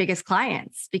lost my biggest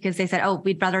clients because they said, oh,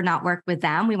 we'd rather not work with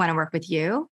them. We want to work with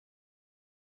you.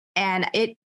 And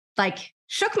it like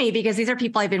shook me because these are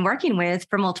people I've been working with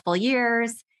for multiple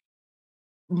years,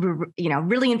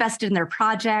 really invested in their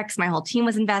projects. My whole team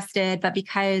was invested, but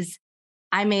because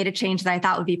I made a change that I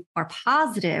thought would be more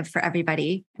positive for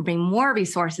everybody and bring more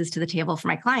resources to the table for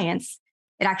my clients,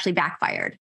 it actually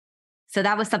backfired. So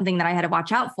that was something that I had to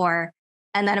watch out for.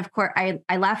 And then, of course,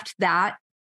 I left that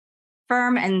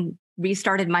firm and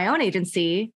restarted my own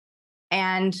agency.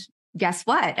 And guess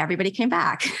what? Everybody came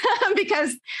back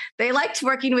because they liked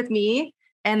working with me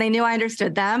and they knew I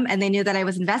understood them and they knew that I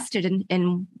was invested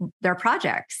in their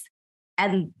projects.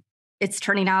 And it's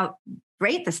turning out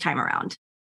great this time around.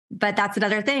 But that's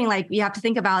another thing, like you have to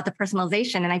think about the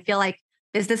personalization. And I feel like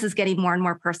business is getting more and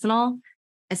more personal,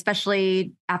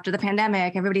 especially after the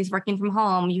pandemic. Everybody's working from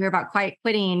home. You hear about quiet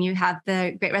quitting. You have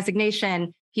the Great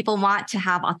Resignation. People want to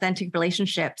have authentic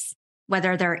relationships,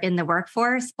 whether they're in the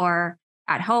workforce or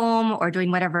at home or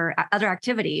doing whatever other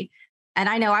activity. And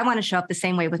I know I want to show up the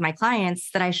same way with my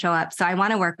clients that I show up. So I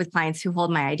want to work with clients who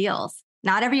hold my ideals.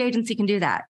 Not every agency can do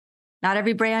that. Not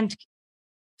every brand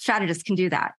strategist can do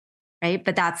that. Right.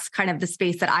 But that's kind of the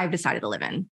space that I've decided to live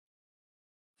in.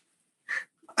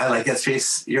 I like that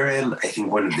space you're in. I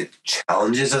think one of the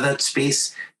challenges of that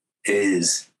space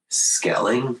is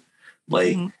scaling.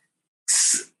 Like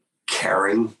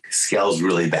caring scales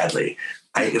really badly.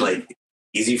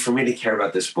 Easy for me to care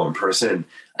about this one person.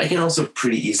 I can also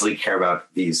pretty easily care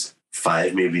about these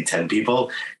 5, maybe 10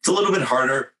 people. It's a little bit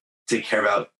harder to care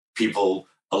about people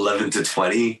 11 to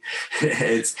 20.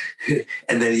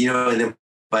 And then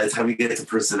by the time you get to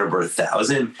person number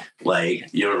 1,000,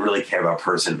 like you don't really care about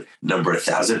person number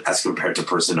 1,000 as compared to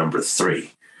person number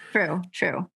 3. True.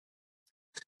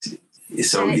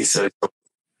 So,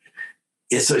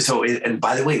 and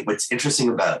by the way, what's interesting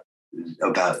about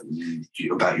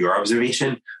your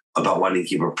observation about wanting to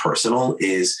keep it personal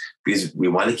is because we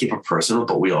want to keep it personal,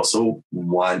 but we also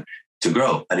want to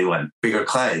grow and we want bigger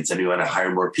clients and we want to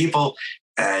hire more people.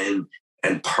 And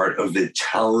part of the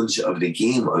challenge of the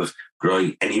game of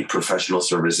growing any professional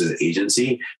services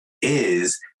agency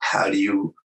is how do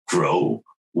you grow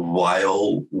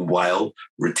while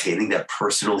retaining that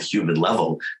personal human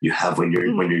level you have when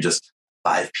you're just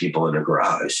 5 people in a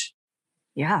garage.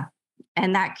 Yeah.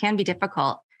 And that can be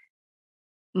difficult.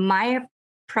 My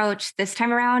approach this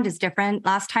time around is different.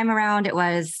 Last time around, it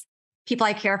was people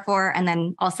I care for, and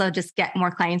then also just get more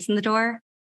clients in the door.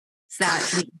 So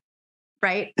that,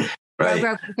 right?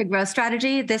 Growth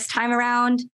strategy. This time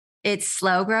around, it's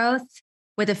slow growth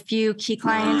with a few key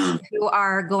clients who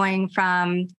are going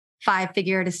from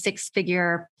 5-figure to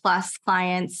 6-figure plus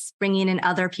clients, bringing in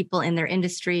other people in their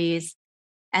industries,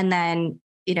 and then,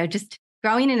 just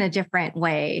growing in a different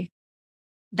way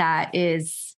that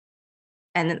is,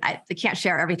 and I can't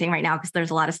share everything right now because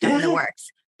there's a lot of stuff in the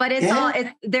works, but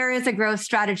there is a growth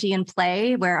strategy in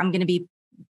play where I'm going to be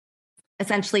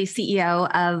essentially CEO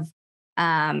of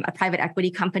a private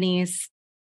equity company's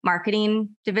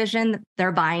marketing division.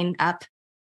 They're buying up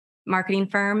marketing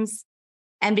firms.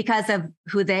 And because of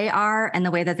who they are and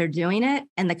the way that they're doing it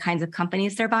and the kinds of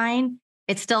companies they're buying,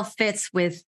 it still fits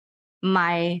with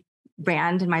my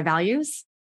brand and my values,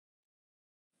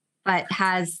 but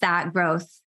has that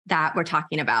growth that we're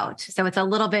talking about. So it's a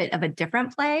little bit of a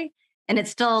different play, and it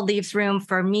still leaves room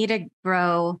for me to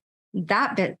grow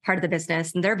that bit part of the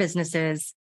business and their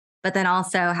businesses, but then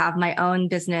also have my own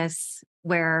business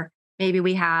where maybe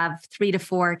we have 3 to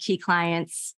 4 key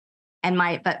clients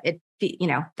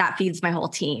that feeds my whole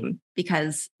team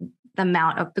because the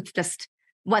amount of just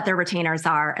what their retainers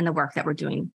are and the work that we're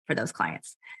doing for those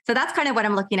clients. So that's kind of what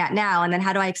I'm looking at now. And then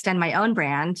how do I extend my own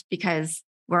brand? Because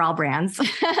we're all brands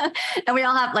and we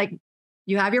all have like,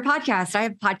 you have your podcast, I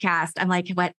have a podcast. I'm like,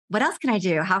 what else can I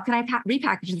do? How can I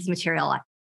repackage this material?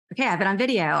 Okay, I have it on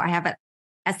video. I have it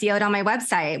SEO'd on my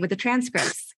website with the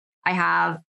transcripts. I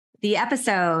have the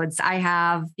episodes. I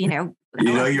have,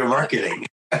 your marketing.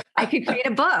 I could create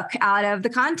a book out of the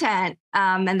content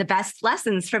and the best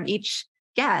lessons from each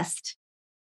guest.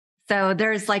 So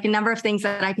there's like a number of things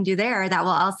that I can do there that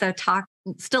will also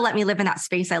still let me live in that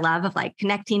space I love of like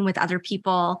connecting with other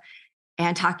people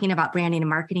and talking about branding and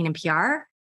marketing and PR,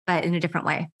 but in a different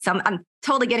way. So I'm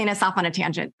totally getting us off on a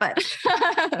tangent, but.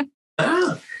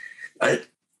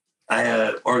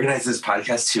 I organized this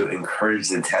podcast to encourage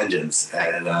the tangents,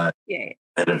 and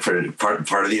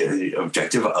part of the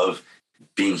objective of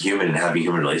being human and having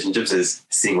human relationships is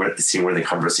seeing where the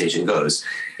conversation goes.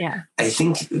 Yeah, I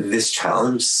think this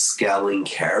challenge, scaling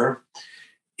care,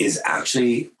 is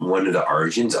actually one of the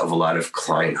origins of a lot of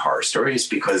client horror stories,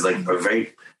 because like a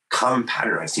very common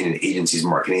pattern I've seen in agencies,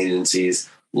 marketing agencies,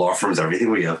 law firms, everything,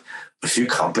 where you have a few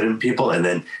competent people, and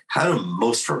then how do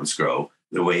most firms grow?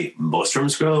 The way most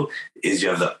firms grow is you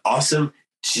have the awesome,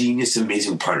 genius,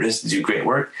 amazing partners to do great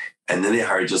work, and then they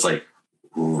hire just like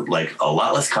a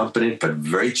lot less competent but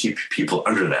very cheap people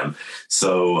under them.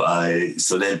 So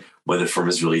then when the firm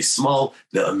is really small,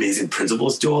 the amazing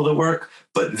principals do all the work.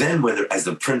 But then as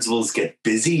the principals get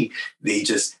busy, they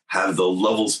just have the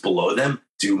levels below them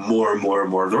do more and more and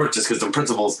more of the work, just because the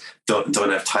principals don't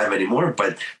have time anymore.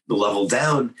 But the level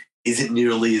down isn't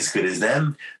nearly as good as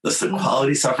them. Thus the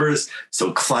quality suffers.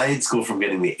 So clients go from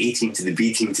getting the A team to the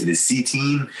B team to the C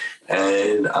team.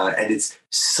 And it's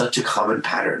such a common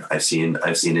pattern I've seen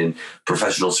in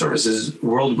professional services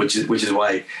world, which is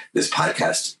why this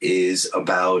podcast is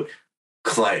about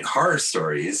client horror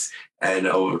stories and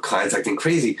clients acting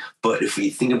crazy. But if we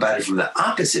think about it from the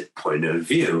opposite point of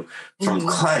view, from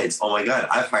clients, oh my God,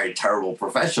 I've hired terrible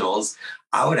professionals.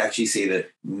 I would actually say the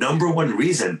number one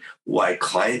reason why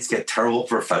clients get terrible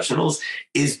professionals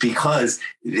is because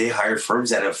they hire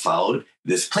firms that have followed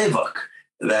this playbook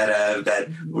that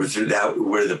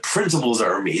where the principles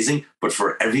are amazing, but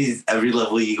for every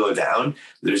level you go down,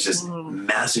 there's just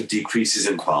massive decreases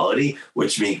in quality,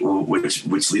 which leave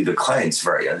the clients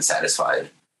very unsatisfied.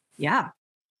 Yeah.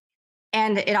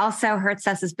 And it also hurts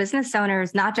us as business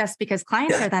owners, not just because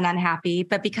clients are then unhappy,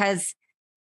 but because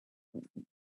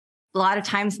a lot of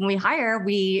times when we hire,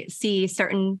 we see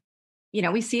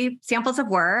we see samples of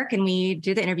work and we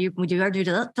do the interview, we do our due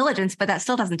diligence, but that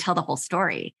still doesn't tell the whole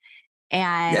story.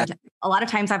 And a lot of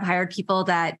times I've hired people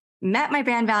that met my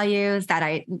brand values, that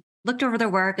I looked over their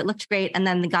work, it looked great. And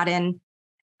then they got in,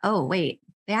 oh, wait,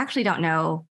 they actually don't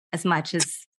know as much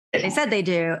as they said they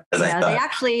do. They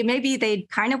actually, maybe they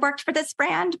kind of worked for this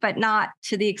brand, but not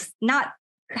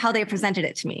how they presented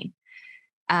it to me.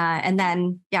 And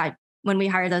then, when we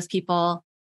hire those people,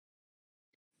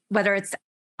 whether it's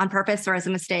on purpose or as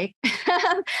a mistake,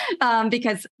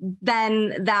 because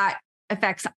then that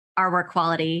affects our work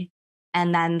quality,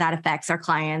 and then that affects our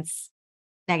clients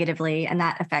negatively, and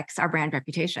that affects our brand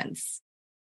reputations.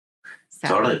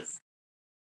 Totally.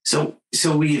 So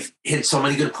we've hit so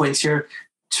many good points here.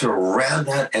 To round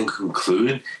out and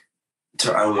conclude,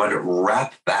 I want to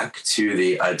wrap back to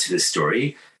the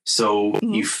story. So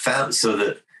you found, so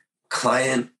the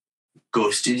client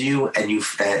ghosted you, and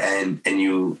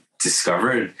you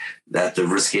discovered that the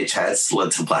risque chats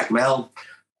led to blackmail.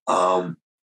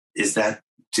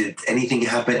 Did anything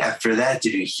happen after that?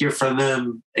 Did you hear from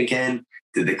them again?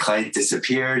 Did the client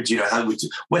disappear? Do you know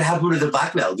what happened to the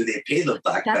blackmail? Did they pay the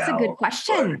blackmail? That's a good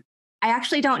question. I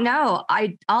actually don't know.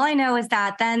 All I know is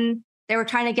that then they were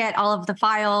trying to get all of the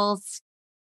files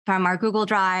from our Google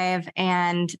Drive,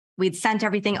 and we'd sent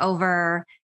everything over.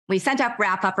 We sent up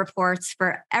wrap-up reports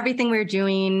for everything we were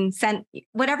doing, sent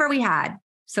whatever we had.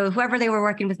 So whoever they were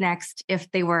working with next, if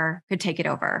they could take it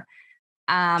over.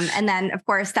 And then, of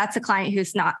course, that's a client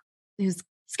who's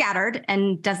scattered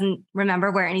and doesn't remember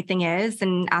where anything is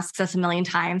and asks us a million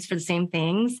times for the same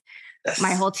things. Yes.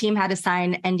 My whole team had to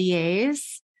sign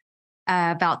NDAs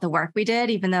about the work we did,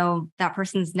 even though that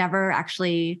person's never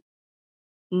actually,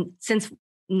 since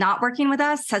not working with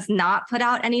us, has not put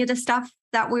out any of the stuff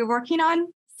that we're working on.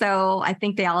 So I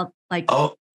think they all like.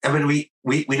 Oh, I mean,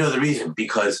 we know the reason,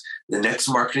 because the next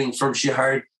marketing firm she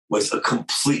hired was a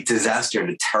complete disaster and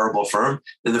a terrible firm.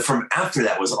 Then the firm after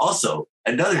that was also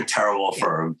another terrible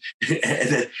firm. And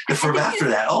then the firm after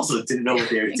that also didn't know what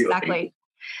they were doing. Exactly.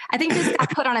 I think this got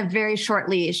put on a very short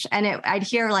leash, and I'd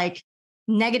hear like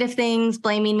negative things,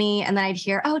 blaming me. And then I'd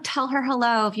hear, oh, tell her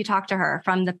hello if you talk to her,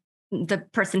 from the the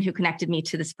person who connected me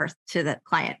to this person, to the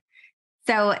client.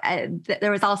 So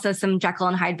there was also some Jekyll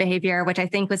and Hyde behavior, which I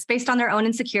think was based on their own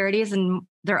insecurities and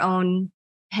their own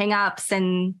hangups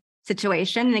and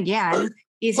situation. And again,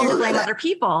 easier to blame other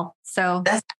people. So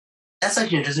that's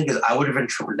actually interesting, because I would have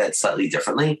interpreted that slightly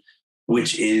differently,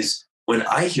 which is when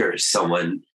I hear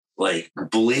someone like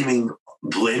blaming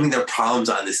their problems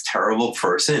on this terrible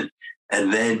person,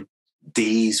 and then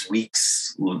days,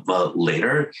 weeks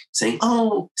later saying,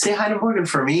 "Oh, say hi to Morgan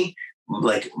for me."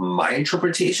 Like, my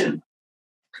interpretation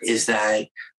is that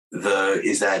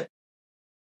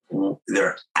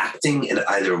they're acting in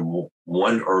either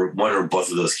one or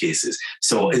both of those cases.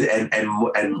 So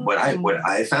and what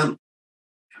I found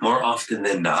more often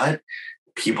than not,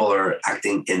 people are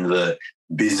acting in the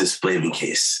business blaming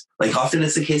case. Like, often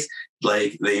it's the case,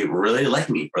 like, they really like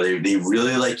me or they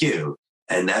really like you,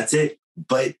 and that's it.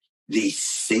 But they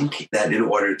think that in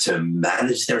order to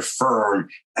manage their firm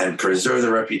and preserve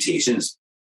their reputations,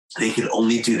 they can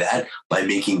only do that by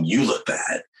making you look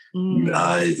bad.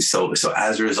 So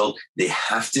as a result, they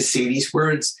have to say these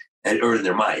words, or in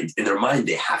their mind,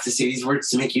 they have to say these words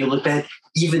to make you look bad,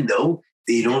 even though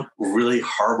they don't really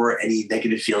harbor any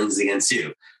negative feelings against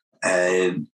you.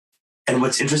 And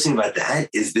what's interesting about that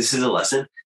is this is a lesson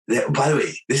that, by the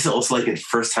way, this is also like the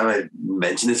first time I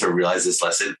mentioned this or realized this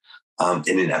lesson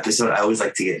in an episode. I always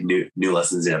like to get new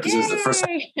lessons in episodes. Yay! The first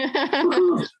time.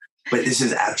 But this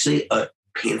is actually a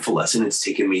painful lesson. It's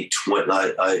taken me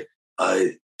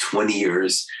 20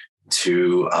 years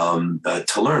to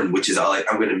learn, which is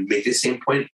I'm going to make the same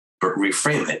point, but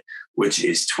reframe it, which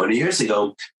is 20 years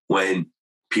ago when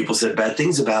people said bad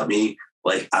things about me,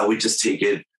 like, I would just take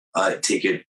it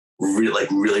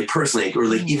really personally, or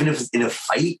like, even if in a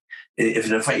fight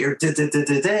you're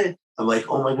I'm like,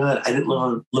 oh my God, I didn't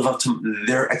live up to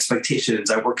their expectations.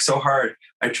 I worked so hard.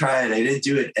 I tried, I didn't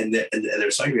do it. And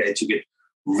they're so angry. I took it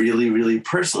really, really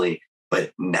personally.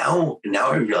 But now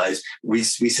I realize we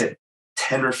said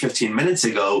 10 or 15 minutes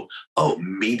ago, oh,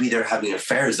 maybe they're having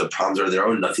affairs. The problems are their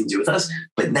own, nothing to do with us.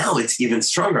 But now it's even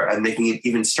stronger. I'm making an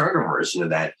even stronger version of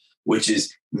that, which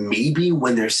is maybe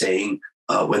when they're saying,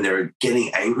 when they're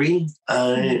getting angry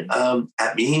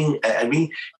at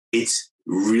me, it's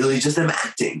really just them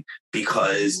acting,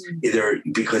 because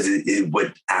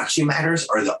what actually matters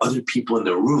are the other people in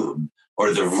the room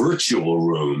or the virtual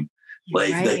room.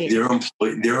 Like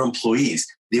their employees,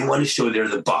 they want to show they're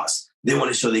the boss. They want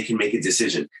to show they can make a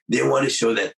decision. They want to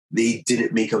show that they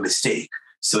didn't make a mistake.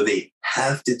 So they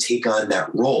have to take on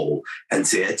that role and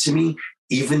say it to me,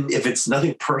 even if it's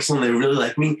nothing personal. They really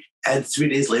like me, and 3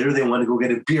 days later they want to go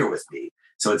get a beer with me.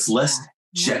 So it's less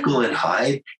Jekyll and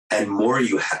Hyde, and more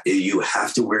you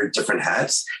have to wear different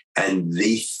hats, and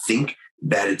they think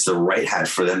that it's the right hat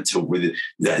for them to wear.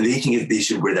 They think they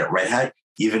should wear that right hat.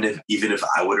 Even if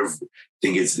I would have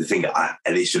think it's the thing,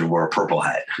 they should have wore a purple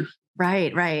hat.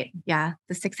 Right. Yeah.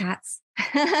 The 6 hats.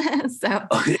 So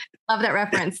love that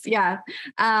reference. Yeah.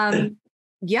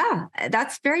 Yeah,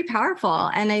 that's very powerful.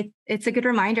 And it's a good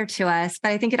reminder to us,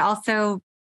 but I think it also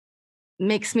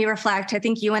makes me reflect. I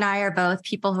think you and I are both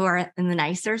people who are in the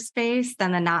nicer space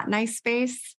than the not nice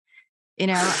space. We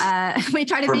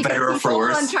try to be better or for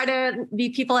worse, and try to be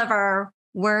people of our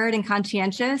word and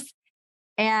conscientious.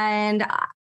 And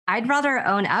I'd rather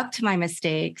own up to my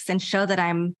mistakes and show that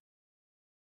I'm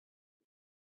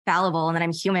fallible and that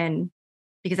I'm human,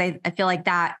 because I feel like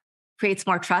that creates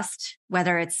more trust,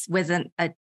 whether it's with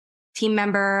a team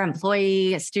member,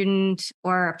 employee, a student,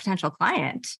 or a potential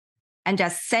client, and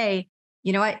just say,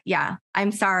 you know what? Yeah,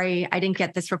 I'm sorry. I didn't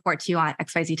get this report to you on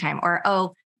XYZ time, or,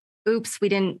 oh, oops, we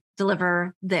didn't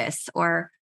deliver this, or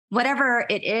whatever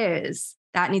it is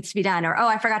that needs to be done. Or, oh,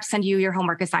 I forgot to send you your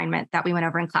homework assignment that we went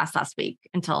over in class last week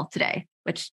until today,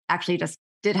 which actually just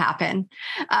did happen.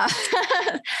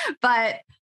 But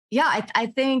yeah, I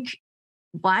think,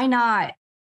 why not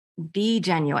be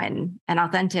genuine and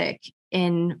authentic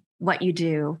in what you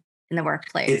do in the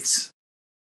workplace?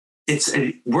 It's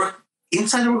a work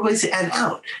inside the workplace and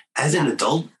out. As an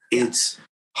adult, it's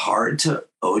hard to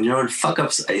own your own fuck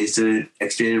ups. I used to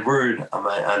explain a word on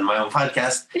my own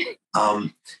podcast.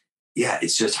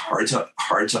 It's just hard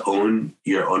to own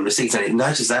your own mistakes. And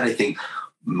not just that, I think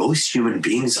most human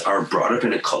beings are brought up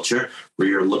in a culture where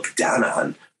you're looked down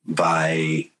on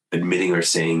by admitting or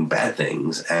saying bad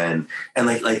things. And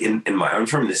like in my own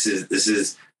firm, this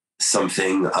is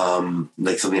something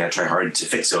something I try hard to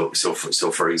fix. So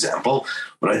for example,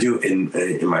 what I do in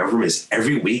my firm is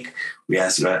every week we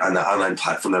ask on the online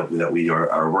platform that we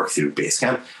are work through,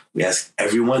 Basecamp, we ask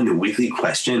everyone, the weekly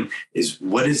question is,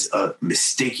 what is a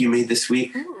mistake you made this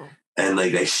week? Ooh. And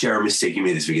I share a mistake you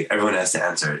made this week. Everyone has to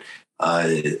answer it.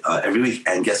 every week.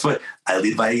 And guess what? I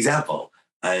lead by example.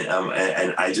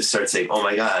 And I just start saying, oh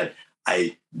my God,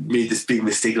 I made this big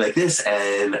mistake like this.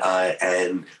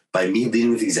 And by me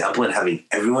leading with example and having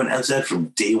everyone else that from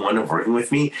day one of working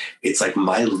with me, it's like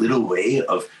my little way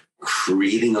of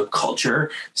creating a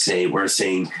culture. We're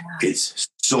saying it's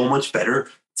so much better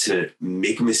to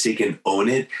make a mistake and own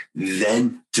it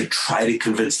than to try to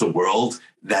convince the world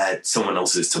that someone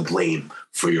else is to blame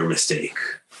for your mistake.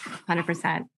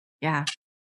 100%. Yeah.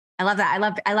 I love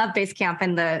that. I love Basecamp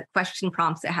and the question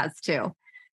prompts it has too.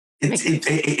 It's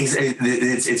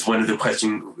one of the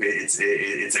question. It's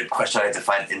a question I have to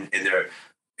find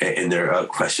in their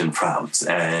question prompts,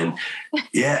 and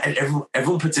and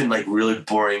everyone puts in like really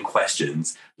boring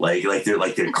questions, like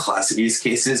their classic use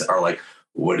cases are like,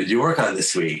 what did you work on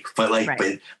this week?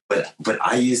 But but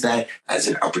I use that as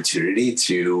an opportunity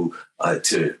to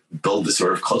build the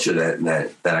sort of culture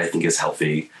that I think is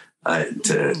healthy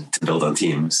to build on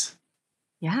teams.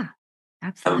 Yeah,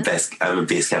 absolutely. I'm a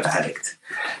Basecamp addict,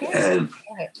 and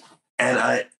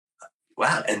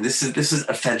this is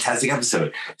a fantastic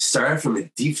episode. Started from a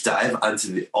deep dive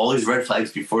onto all these red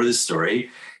flags before this story.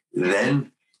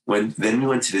 Then we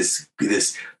went to this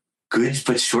good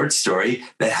but short story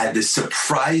that had this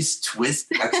surprise twist,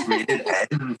 X-rated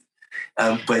end.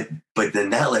 But then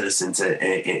that led us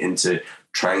into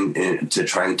trying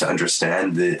to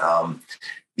understand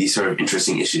these sort of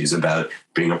interesting issues about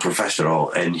being a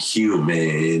professional and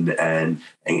human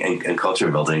and culture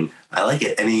building. I like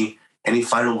it. Any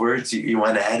final words you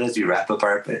want to add as we wrap up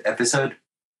our episode?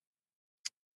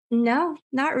 No,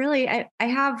 not really. I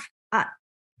have,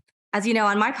 as you know,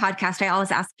 on my podcast,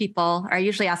 I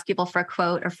usually ask people for a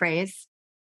quote or phrase.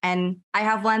 And I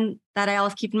have one that I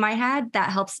always keep in my head that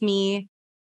helps me.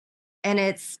 And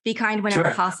it's be kind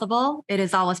whenever possible. It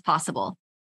is always possible.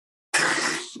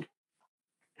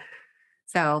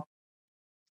 So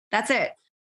that's it.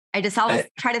 I just always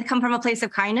try to come from a place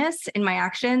of kindness in my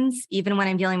actions, even when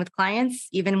I'm dealing with clients,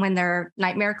 even when they're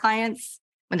nightmare clients,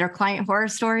 when they're client horror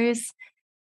stories,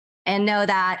 and know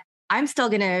that I'm still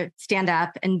going to stand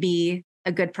up and be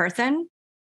a good person.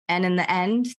 And in the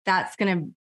end, that's going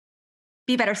to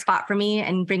be a better spot for me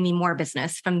and bring me more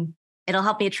business it'll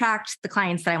help me attract the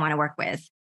clients that I want to work with.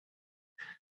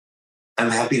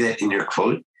 I'm happy that in your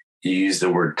quote, you use the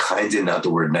word kind and not the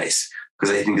word nice,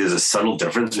 because I think there's a subtle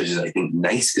difference, which is I think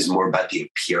nice is more about the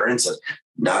appearance of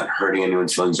not hurting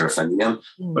anyone's feelings or offending them.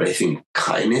 But I think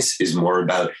kindness is more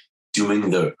about doing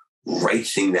the right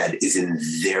thing that is in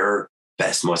their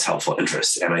best, most helpful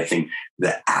interest. And I think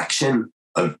the action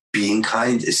of being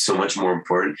kind is so much more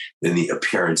important than the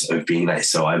appearance of being nice.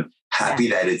 So I'm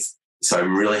happy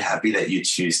I'm really happy that you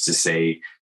choose to say,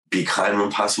 be kind when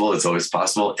possible. It's always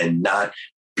possible, and not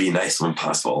be nice when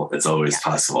possible. It's always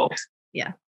possible.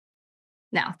 Yeah.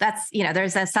 No, that's,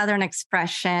 there's a Southern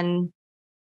expression,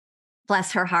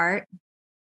 bless her heart,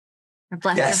 or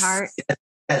bless your heart.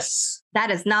 Yes. That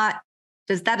does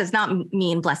not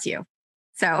mean bless you.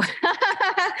 So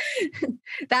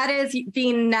that is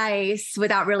being nice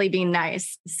without really being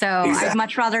nice. So exactly. I'd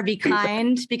much rather be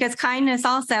kind, because kindness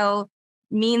also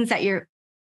means that you're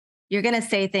going to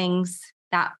say things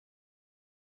that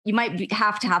you might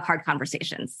have to have hard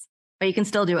conversations, but you can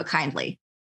still do it kindly.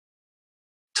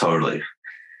 Totally.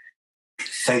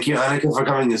 Thank you, Anika, for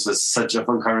coming. This was such a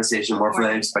fun conversation, more fun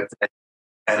than I expected.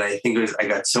 And I think I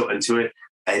got so into it,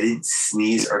 I didn't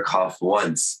sneeze or cough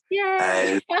once.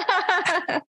 Yay! And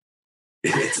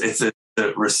it's a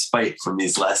respite from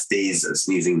these last days of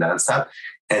sneezing nonstop.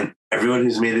 And everyone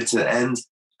who's made it to the end,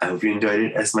 I hope you enjoyed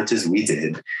it as much as we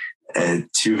did. And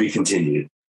to be continued.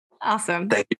 Awesome.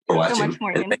 Thank you for watching. So much,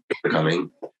 Morgan. And thank you for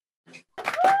coming.